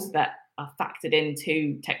roles that are factored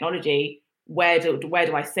into technology. Where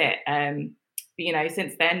do I sit?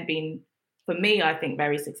 Since then, been, for me, I think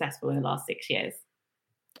very successful in the last 6 years.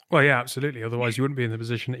 Well, yeah, absolutely. Otherwise, you wouldn't be in the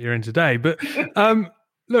position that you're in today. But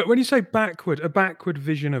look, when you say a backward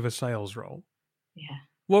vision of a sales role, yeah,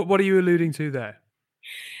 what are you alluding to there?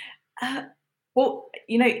 Well,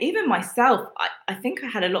 even myself, I think I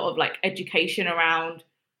had a lot of education around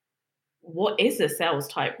what is a sales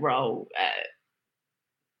type role.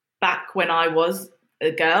 Back when I was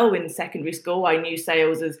a girl in secondary school, I knew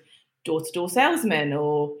sales as door-to-door salesman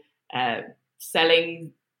or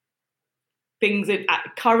selling things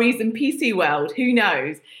at Currys and PC World. Who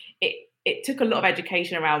knows? It took a lot of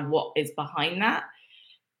education around what is behind that.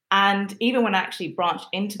 And even when I actually branched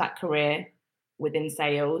into that career within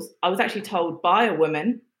sales, I was actually told by a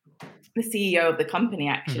woman, the CEO of the company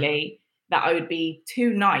actually, that I would be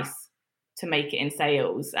too nice to make it in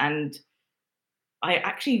sales. And I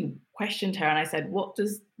actually questioned her and I said, what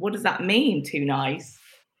does that mean, too nice?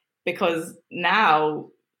 Because now,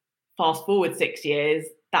 fast forward 6 years,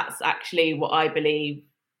 that's actually what I believe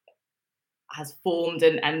has formed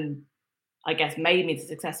and I guess made me the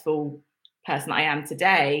successful person I am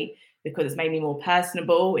today, because it's made me more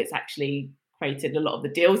personable. It's actually created a lot of the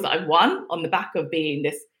deals that I've won on the back of being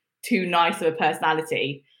this too nice of a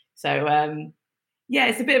personality. So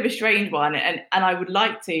it's a bit of a strange one. And I would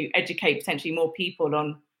like to educate potentially more people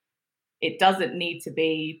on, it doesn't need to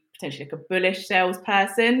be potentially like a bullish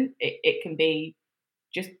salesperson. It can be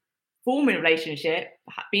just forming a relationship,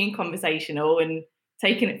 being conversational and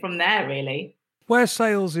taking it from there, really. Where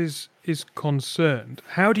sales is concerned,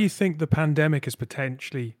 how do you think the pandemic has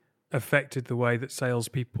potentially affected the way that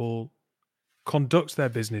salespeople conduct their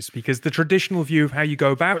business? Because the traditional view of how you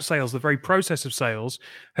go about sales, the very process of sales,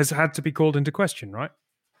 has had to be called into question, right?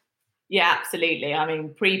 Yeah, absolutely. I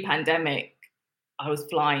mean, pre-pandemic, I was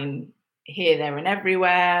flying here, there, and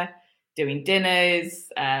everywhere, doing dinners,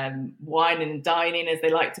 wine and dining, as they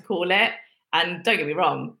like to call it. And don't get me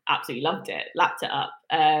wrong, absolutely loved it, lapped it up.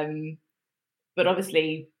 But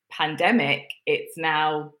obviously, pandemic, it's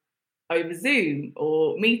now over Zoom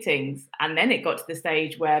or meetings. And then it got to the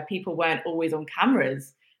stage where people weren't always on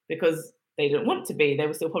cameras because they didn't want to be. They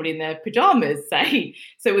were still probably in their pajamas, say.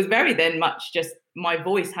 So it was very then much just my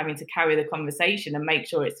voice having to carry the conversation and make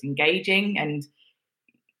sure it's engaging, and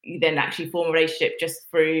you then actually form a relationship just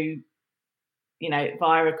through,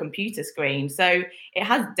 via a computer screen. So it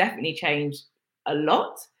has definitely changed a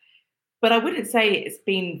lot. But I wouldn't say it's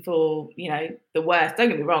been for, the worst. Don't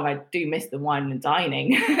get me wrong, I do miss the wine and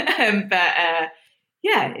dining. But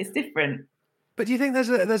it's different. But do you think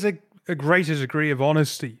there's a greater degree of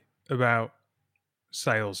honesty about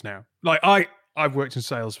sales now? Like I've worked in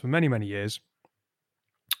sales for many, many years,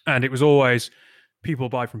 and it was always people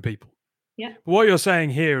buy from people. Yeah. But what you're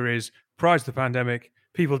saying here is prior to the pandemic,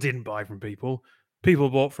 people didn't buy from people. People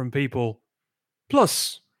bought from people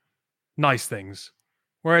plus nice things.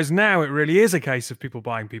 Whereas now it really is a case of people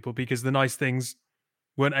buying people because the nice things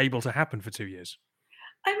weren't able to happen for 2 years.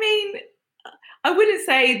 I mean, I wouldn't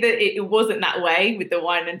say that it wasn't that way with the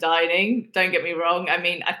wine and dining. Don't get me wrong. I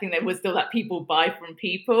mean, I think there was still that people buy from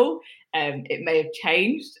people. It may have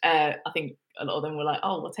changed. I think a lot of them were like,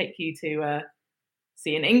 oh, we'll take you to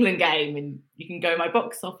see an England game and you can go to my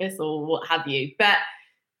box office or what have you. But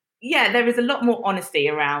yeah, there is a lot more honesty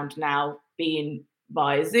around now, being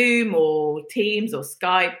via Zoom or Teams or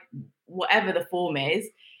Skype, whatever the form is.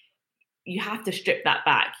 You have to strip that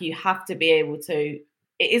back. You have to be able to,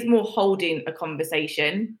 it is more holding a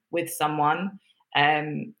conversation with someone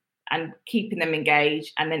and keeping them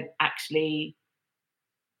engaged, and then actually,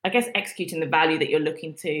 I guess, executing the value that you're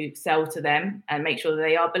looking to sell to them and make sure that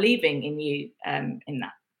they are believing in you in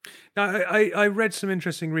that. Now, I read some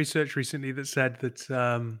interesting research recently that said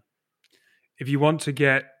that if you want to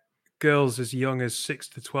get girls as young as 6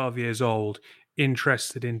 to 12 years old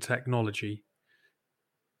interested in technology,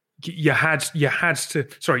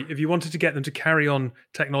 if you wanted to get them to carry on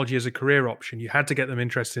technology as a career option, you had to get them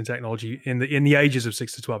interested in technology in the ages of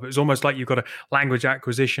 6 to 12. It was almost like you've got a language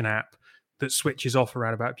acquisition app that switches off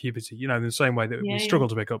around about puberty, in the same way that we struggle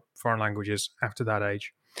to pick up foreign languages after that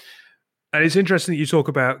age. And it's interesting that you talk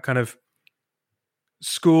about kind of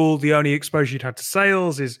school, the only exposure you'd had to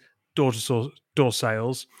sales is door-to-door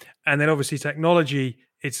sales. And then obviously technology,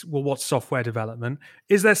 it's, well, what's software development?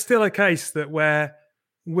 Is there still a case that where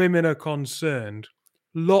women are concerned,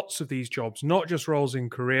 lots of these jobs, not just roles in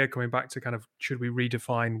career, coming back to kind of, should we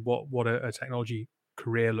redefine what a technology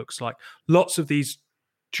career looks like? Lots of these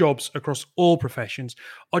jobs across all professions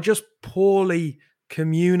are just poorly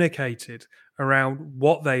communicated around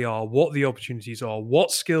what they are, what the opportunities are,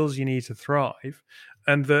 what skills you need to thrive,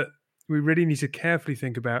 and that we really need to carefully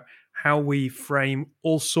think about how we frame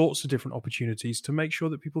all sorts of different opportunities to make sure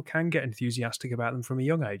that people can get enthusiastic about them from a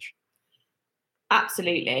young age.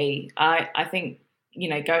 Absolutely. I think,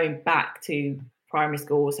 going back to primary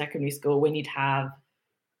school or secondary school, when you'd have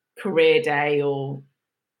career day, or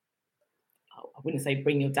I wouldn't say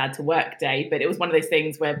bring your dad to work day, but it was one of those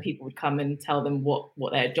things where people would come and tell them what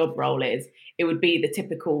their job role is. It would be the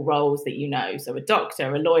typical roles that so a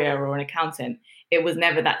doctor, a lawyer, or an accountant. It was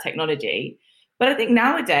never that technology. But I think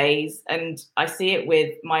nowadays, and I see it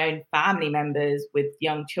with my own family members with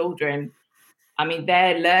young children, I mean,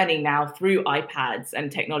 they're learning now through iPads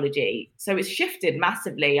and technology. So it's shifted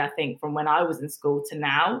massively, I think, from when I was in school to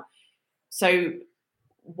now. So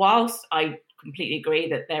whilst I completely agree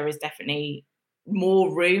that there is definitely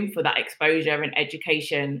more room for that exposure and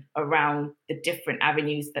education around the different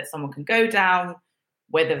avenues that someone can go down,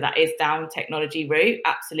 whether that is down technology route,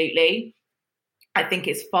 absolutely. I think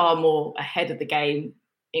it's far more ahead of the game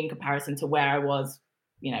in comparison to where I was,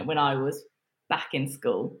 when I was back in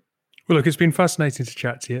school. Well, look, it's been fascinating to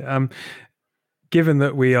chat to you. Given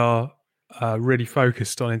that we are really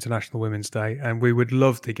focused on International Women's Day, and we would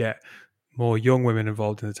love to get more young women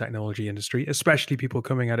involved in the technology industry, especially people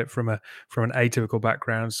coming at it from an atypical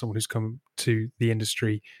background, someone who's come to the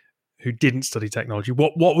industry who didn't study technology.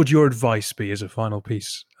 What would your advice be as a final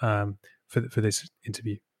piece for this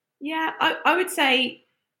interview? Yeah, I would say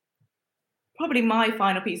probably my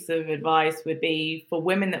final piece of advice would be for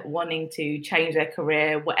women that wanting to change their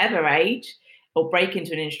career, whatever age, or break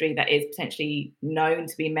into an industry that is potentially known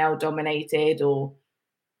to be male dominated, or,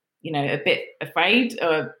 a bit afraid,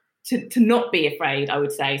 or to not be afraid, I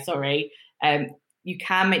would say, you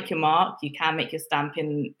can make your mark, you can make your stamp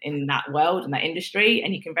in that world, in that industry,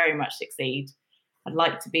 and you can very much succeed. I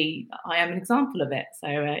am an example of it.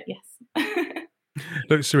 So, yes.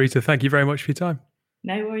 Look, Sarita, thank you very much for your time.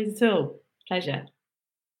 No worries at all. Pleasure.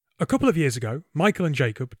 A couple of years ago, Michael and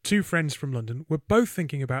Jacob, two friends from London, were both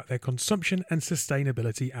thinking about their consumption and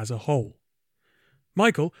sustainability as a whole.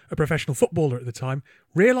 Michael, a professional footballer at the time,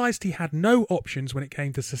 realised he had no options when it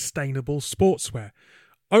came to sustainable sportswear.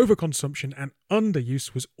 Overconsumption and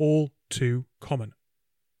underuse was all too common.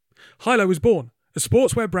 Hilo was born, a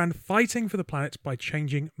sportswear brand fighting for the planet by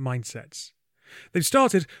changing mindsets. They've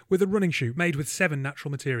started with a running shoe made with 7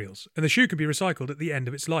 natural materials, and the shoe can be recycled at the end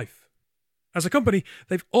of its life. As a company,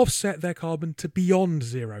 they've offset their carbon to beyond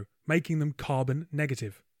zero, making them carbon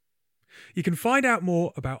negative. You can find out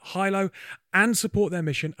more about Hilo and support their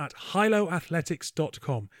mission at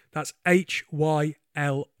hiloathletics.com. That's HYLO.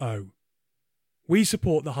 We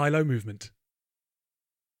support the Hilo movement.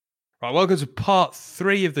 Right, welcome to part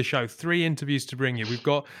 3 of the show. 3 interviews to bring you. We've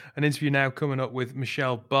got an interview now coming up with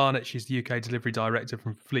Michelle Barnett. She's the UK Delivery Director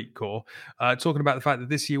from FleetCor, talking about the fact that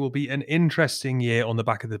this year will be an interesting year on the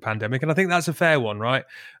back of the pandemic. And I think that's a fair one, right?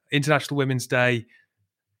 International Women's Day.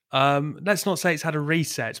 Let's not say it's had a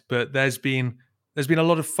reset, but there's been a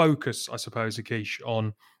lot of focus, I suppose, Akish,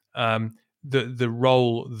 on the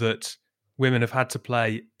role that women have had to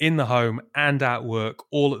play in the home and at work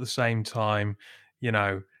all at the same time,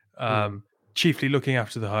 chiefly looking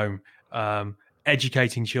after the home,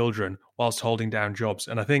 educating children whilst holding down jobs.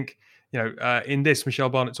 And I think, in this, Michelle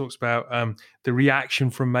Barnett talks about the reaction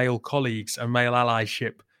from male colleagues and male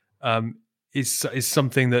allyship is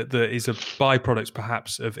something that is a byproduct,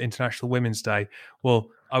 perhaps, of International Women's Day. Well,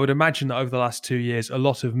 I would imagine that over the last 2 years, a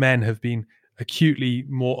lot of men have been acutely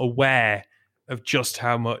more aware of just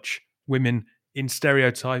how much women in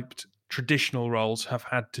stereotyped traditional roles have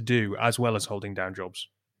had to do, as well as holding down jobs.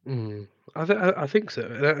 I think so.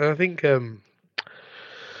 And I think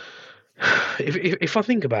if I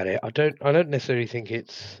think about it, I don't necessarily think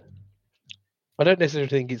it's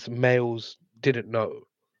males didn't know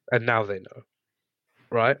and now they know,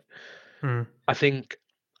 right? I think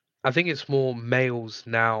it's more males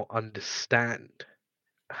now understand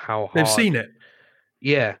how hard they've seen it.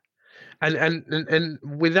 Yeah, and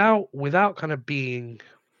without kind of being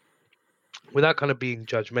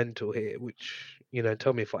judgmental here, which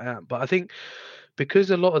tell me if I am, but I think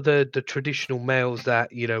because a lot of the traditional males that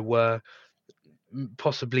were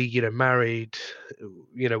possibly married,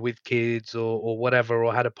 with kids or whatever,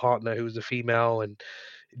 or had a partner who was a female and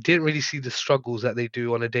didn't really see the struggles that they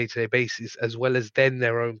do on a day-to-day basis, as well as then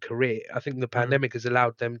their own career. I think the pandemic has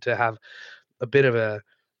allowed them to have a bit of a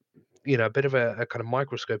kind of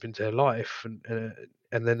microscope into their life,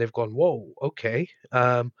 and then they've gone, whoa, okay.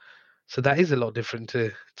 So that is a lot different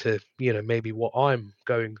to maybe what I'm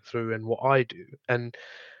going through and what I do, and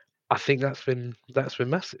I think that's been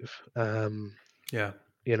massive. From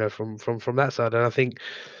that side, and I think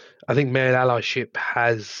male allyship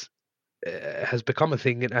has become a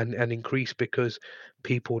thing and increased because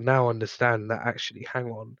people now understand that actually,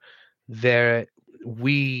 hang on,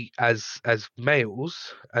 we as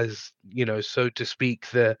males, as so to speak,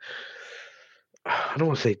 I don't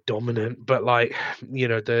want to say dominant, but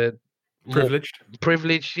the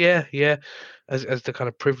privileged, yeah, as the kind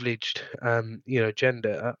of privileged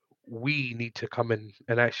gender, we need to come in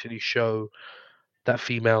and actually show that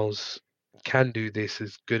females can do this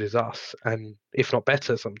as good as us, and if not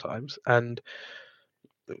better sometimes, and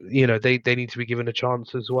they need to be given a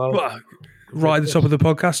chance as well. Right at the top of the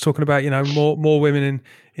podcast, talking about more women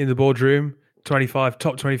in the boardroom,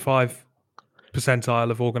 top 25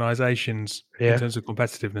 percentile of organisations in terms of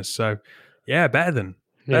competitiveness. So better than.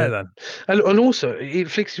 And also,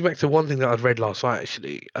 it flicks you back to one thing that I'd read last night,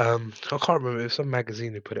 actually. I can't remember, it was some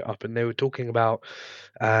magazine who put it up, and they were talking about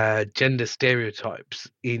gender stereotypes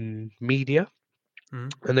in media.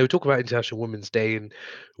 And they were talking about International Women's Day and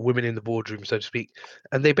women in the boardroom, so to speak.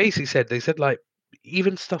 And they basically said, like,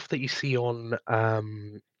 even stuff that you see on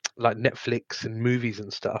like Netflix and movies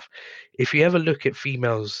and stuff, if you ever look at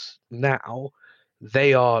females now,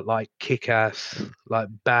 they are like kick-ass, like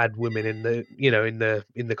bad women in the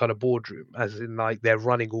in the kind of boardroom, as in like they're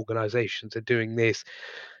running organizations, they're doing this.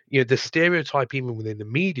 The stereotype even within the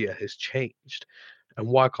media has changed, and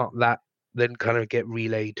why can't that then kind of get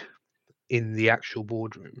relayed in the actual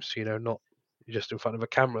boardrooms? Not just in front of a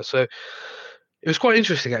camera. So it was quite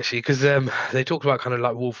interesting, actually, because they talked about kind of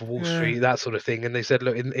like Wolf of Wall Street, that sort of thing, and they said,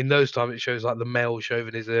 look, in those times it shows like the male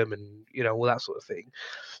chauvinism and all that sort of thing.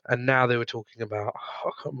 And now they were talking about, I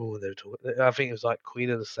can't remember what they were talking. I think it was like Queen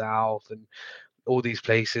of the South and all these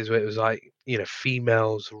places where it was like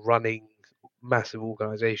females running massive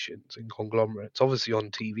organizations and conglomerates, obviously on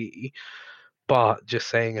TV, but just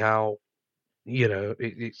saying how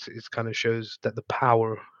it's kind of shows that the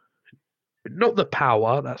power not the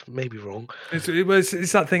power. That's maybe wrong.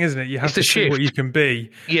 It's that thing, isn't it? You have It's the to see what shift. you can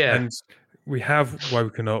be. Yeah. And we have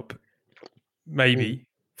woken up, maybe,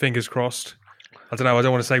 fingers crossed. I don't know. I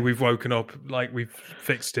don't want to say we've woken up like we've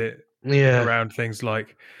fixed it around things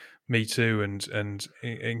like Me Too and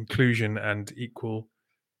inclusion and equal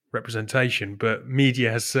representation. But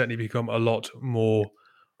media has certainly become a lot more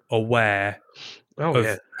aware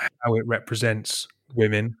of how it represents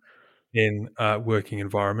women in working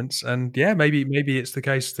environments. And maybe it's the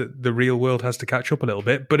case that the real world has to catch up a little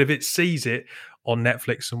bit. But if it sees it on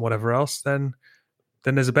Netflix and whatever else, then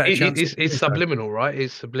there's a better chance. It's subliminal, right?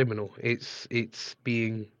 It's subliminal. It's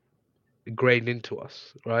being ingrained into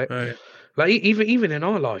us, right? Like even in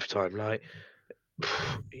our lifetime, like,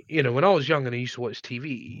 you know, when I was young and I used to watch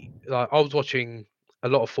TV, like I was watching a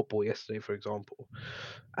lot of football yesterday, for example,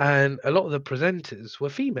 and a lot of the presenters were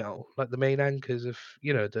female, like the main anchors of,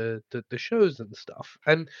 you know, the shows and stuff.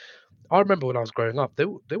 And I remember when I was growing up,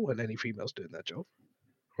 there weren't any females doing that job,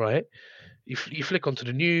 right? You flick onto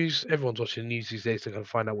the news, everyone's watching the news these days to kind of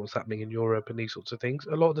find out what's happening in Europe and these sorts of things.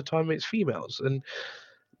 A lot of the time, it's females, and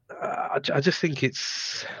I just think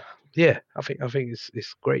it's, I think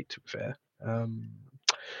it's great, to be fair.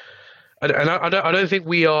 I don't think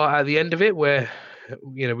we are at the end of it where,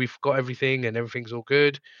 you know, we've got everything and everything's all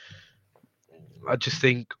good. I just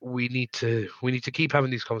think we need to keep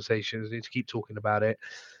having these conversations. We need to keep talking about it.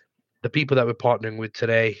 The people that we're partnering with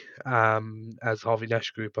today, as Harvey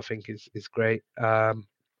Nash Group, I think is great. And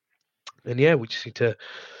we just need to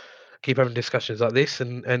keep having discussions like this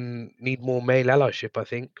and need more male allyship, I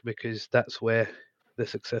think, because that's where the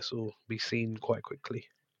success will be seen quite quickly.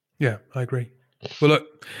 Yeah, I agree. Well,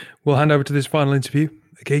 look, we'll hand over to this final interview.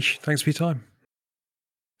 Akish, thanks for your time.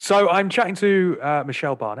 So I'm chatting to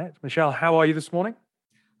Michelle Barnett. Michelle, how are you this morning?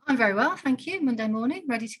 I'm very well, thank you. Monday morning,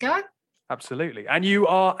 ready to go. Absolutely. And you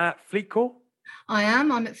are at FleetCor? I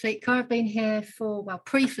am. I'm at FleetCor. I've been here for,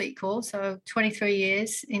 pre-FleetCor, so 23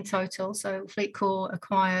 years in total. So FleetCor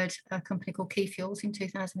acquired a company called Key Fuels in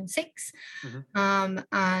 2006. Mm-hmm.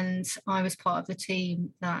 And I was part of the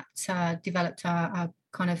team that developed our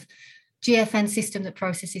kind of GFN system that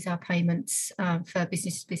processes our payments for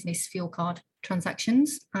business-to-business fuel card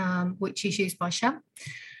transactions, which is used by Shell.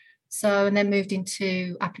 So, and then moved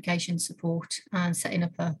into application support and setting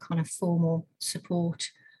up a kind of formal support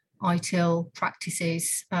ITIL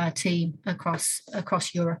practices team across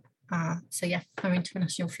Europe. Our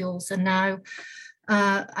International Fuels. And now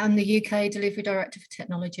I'm the UK Delivery Director for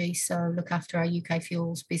Technology, so look after our UK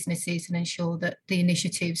fuels businesses and ensure that the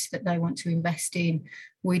initiatives that they want to invest in,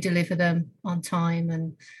 we deliver them on time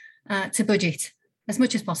and to budget as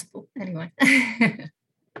much as possible, anyway.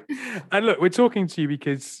 And look, we're talking to you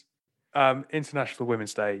because International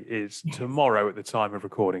Women's Day is tomorrow at the time of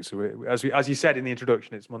recording. So as you said in the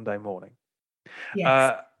introduction, it's Monday morning.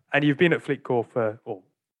 Yes. And you've been at FleetCor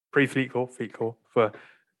pre-FleetCor for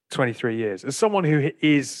 23 years. As someone who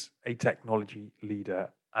is a technology leader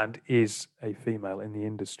and is a female in the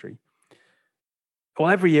industry, well,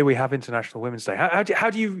 every year we have International Women's Day. How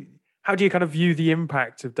do you kind of view the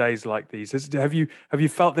impact of days like these? Have you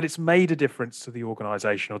felt that it's made a difference to the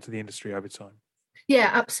organisation or to the industry over time?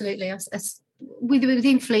 Yeah, absolutely.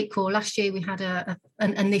 Within FleetCor, last year we had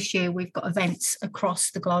and this year we've got events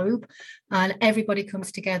across the globe, and everybody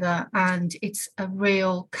comes together, and it's a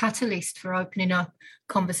real catalyst for opening up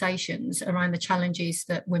conversations around the challenges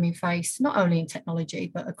that women face, not only in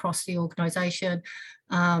technology but across the organisation.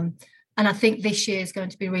 And I think this year is going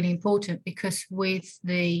to be really important because with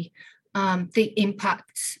the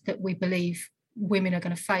impacts that we believe women are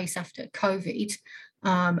going to face after COVID,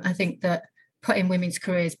 I think that putting women's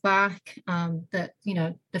careers back, that, you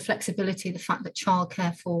know, the flexibility, the fact that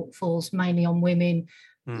childcare falls mainly on women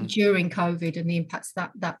during COVID and the impacts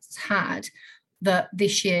that's had, that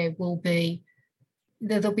this year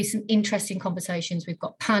there'll be some interesting conversations. We've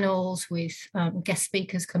got panels with guest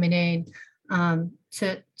speakers coming in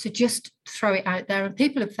to just throw it out there. And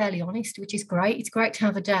people are fairly honest, which is great. It's great to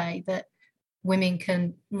have a day that women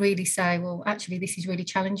can really say, well, actually, this is really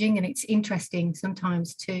challenging. And it's interesting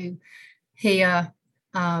sometimes to hear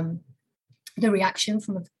the reaction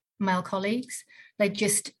from male colleagues. They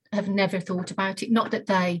just have never thought about it. Not that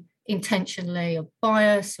they intentionally are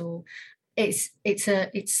biased, or it's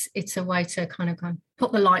a way to kind of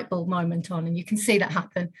put the light bulb moment on, and you can see that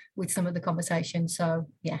happen with some of the conversations. So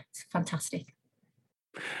yeah, it's fantastic.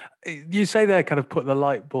 You say they're kind of put the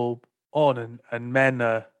light bulb on, and men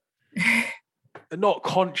are not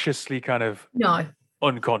consciously kind of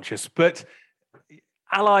unconscious, but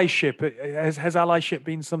allyship, has allyship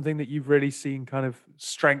been something that you've really seen kind of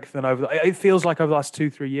strengthen over? It feels like over the last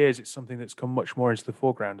 2-3 years, it's something that's come much more into the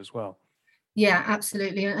foreground as well. Yeah,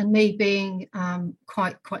 absolutely. And me being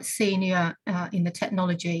quite senior in the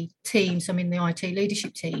technology team, so I'm in the IT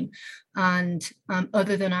leadership team, and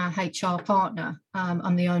other than our HR partner,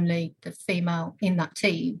 I'm the female in that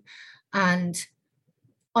team, and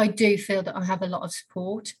I do feel that I have a lot of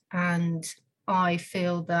support, and I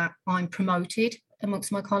feel that I'm promoted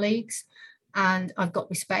amongst my colleagues, and I've got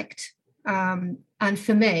respect. And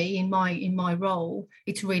for me, in my role,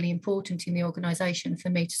 it's really important in the organisation for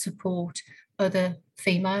me to support other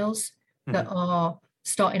females that are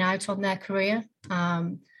starting out on their career.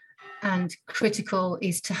 And critical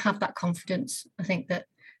is to have that confidence. I think that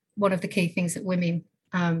one of the key things that women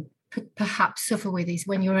perhaps suffer with is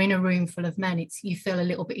when you're in a room full of men, you feel a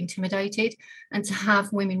little bit intimidated, and to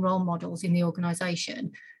have women role models in the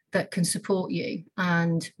organisation that can support you.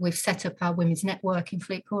 And we've set up our women's network in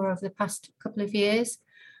FleetCor over the past couple of years,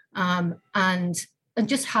 and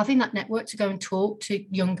just having that network to go and talk to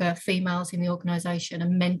younger females in the organisation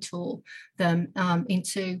and mentor them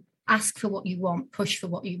into ask for what you want, push for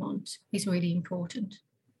what you want is really important.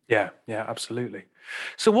 Yeah, absolutely.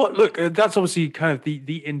 So that's obviously kind of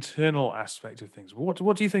the internal aspect of things.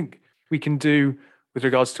 What do you think we can do with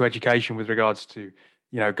regards to education, with regards to,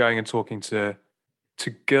 going and talking to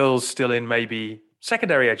girls still in maybe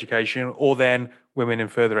secondary education, or then women in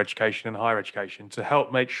further education and higher education, to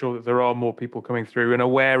help make sure that there are more people coming through and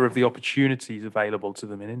aware of the opportunities available to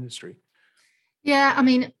them in industry? Yeah, I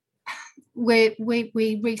mean, we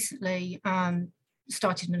recently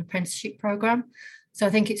started an apprenticeship program. So I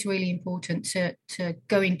think it's really important to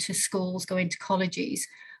go into schools, go into colleges,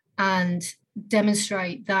 and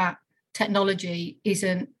demonstrate that technology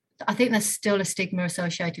isn't. I think there's still a stigma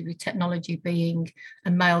associated with technology being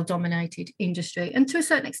a male-dominated industry, and to a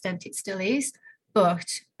certain extent it still is. But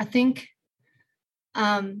I think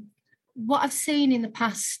what I've seen in the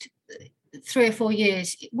past 3 or 4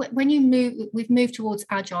 years, when we've moved towards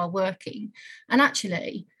agile working, and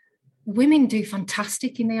actually women do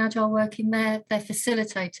fantastic in the agile working. They're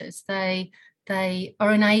facilitators. They are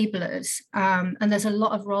enablers, and there's a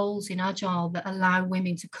lot of roles in agile that allow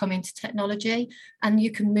women to come into technology, and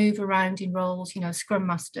you can move around in roles, scrum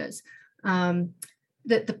masters,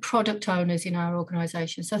 the product owners in our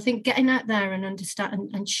organisation. So I think getting out there and understand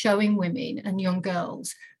and showing women and young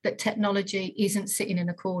girls that technology isn't sitting in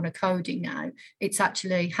a corner coding now. It's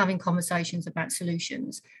actually having conversations about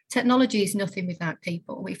solutions. Technology is nothing without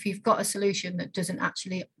people. If you've got a solution that doesn't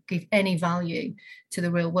actually give any value to the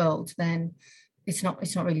real world, then it's not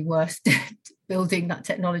really worth building that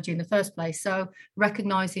technology in the first place. So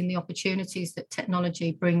recognising the opportunities that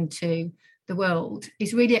technology bring to the world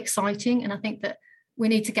is really exciting. And I think that we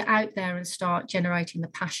need to get out there and start generating the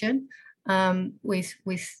passion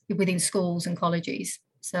within schools and colleges.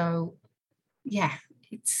 So, yeah,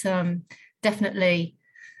 it's definitely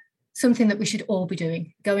something that we should all be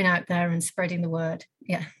doing, going out there and spreading the word.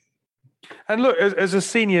 Yeah. And look, as a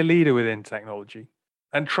senior leader within technology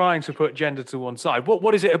and trying to put gender to one side,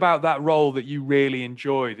 what is it about that role that you really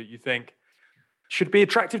enjoy, that you think should be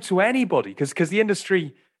attractive to anybody? Because the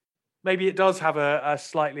industry, maybe it does have a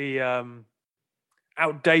slightly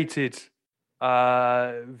outdated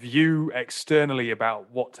view externally about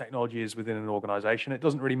what technology is within an organization. It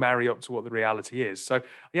doesn't really marry up to what the reality is. So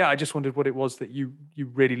yeah, I just wondered what it was that you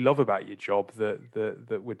really love about your job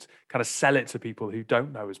that would kind of sell it to people who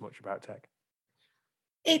don't know as much about tech.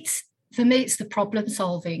 For me, it's the problem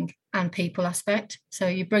solving and people aspect. So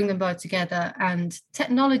you bring them both together, and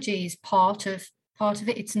technology is part of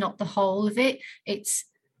it. It's not the whole of it. It's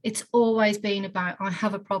always been about, I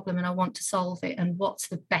have a problem and I want to solve it, and what's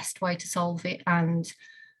the best way to solve it, and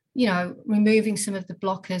removing some of the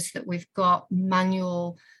blockers that we've got,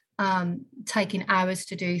 manual, taking hours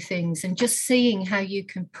to do things, and just seeing how you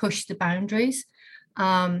can push the boundaries.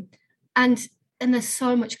 And there's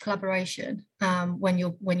so much collaboration when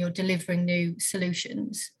you're delivering new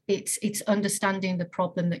solutions. It's understanding the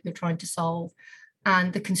problem that you're trying to solve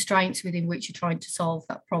and the constraints within which you're trying to solve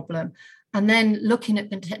that problem. And then looking at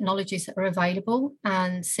the technologies that are available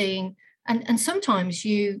and seeing, and sometimes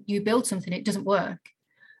you build something, it doesn't work,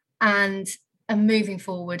 and moving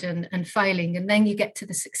forward and failing, and then you get to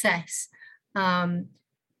the success. The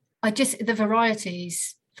variety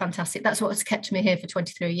is fantastic. That's what's kept me here for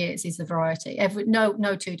 23 years, is the variety.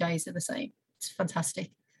 No 2 days are the same. It's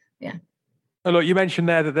fantastic. Yeah. Oh, look, you mentioned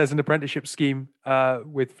there that there's an apprenticeship scheme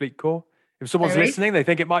with FleetCor. If someone's listening, they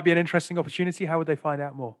think it might be an interesting opportunity, how would they find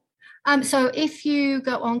out more? So if you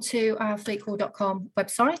go onto our fleetcor.com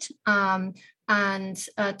website and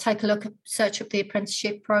take a look, search up the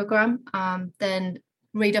apprenticeship program, then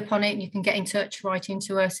read up on it, you can get in touch, write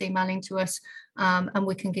into us, email into us, and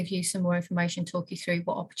we can give you some more information, talk you through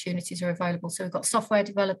what opportunities are available. So we've got software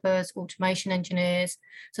developers, automation engineers.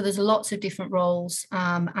 So there's lots of different roles,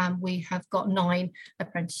 and we have got 9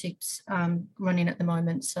 apprenticeships running at the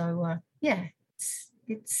moment. So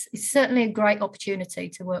it's certainly a great opportunity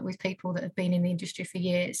to work with people that have been in the industry for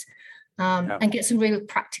years, and get some really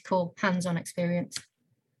practical hands-on experience.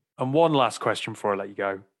 And one last question before I let you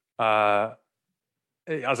go.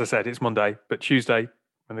 As I said, it's Monday, but Tuesday,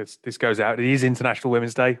 when this goes out, it is International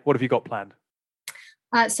Women's Day. What have you got planned?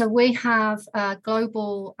 So we have a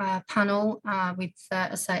global panel with,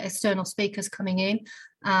 external speakers coming in,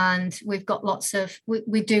 and we've got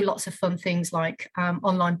we do lots of fun things like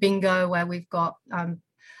online bingo, where we've got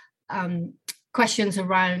questions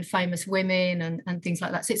around famous women and things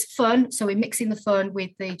like that. So it's fun. So we're mixing the fun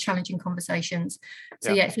with the challenging conversations.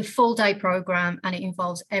 So it's a full day program, and it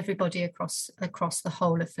involves everybody across the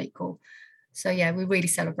whole of FleetCor. So we really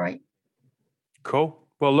celebrate. Cool.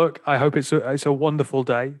 Well, look, I hope it's a wonderful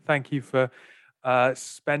day. Thank you for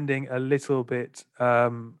spending a little bit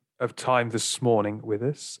of time this morning with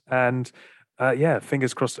us. And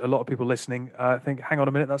fingers crossed, a lot of people listening think, hang on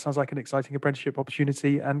a minute, that sounds like an exciting apprenticeship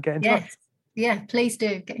opportunity, and get in touch. Yeah, please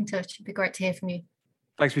do get in touch. It'd be great to hear from you.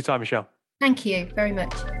 Thanks for your time, Michelle. Thank you very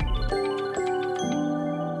much.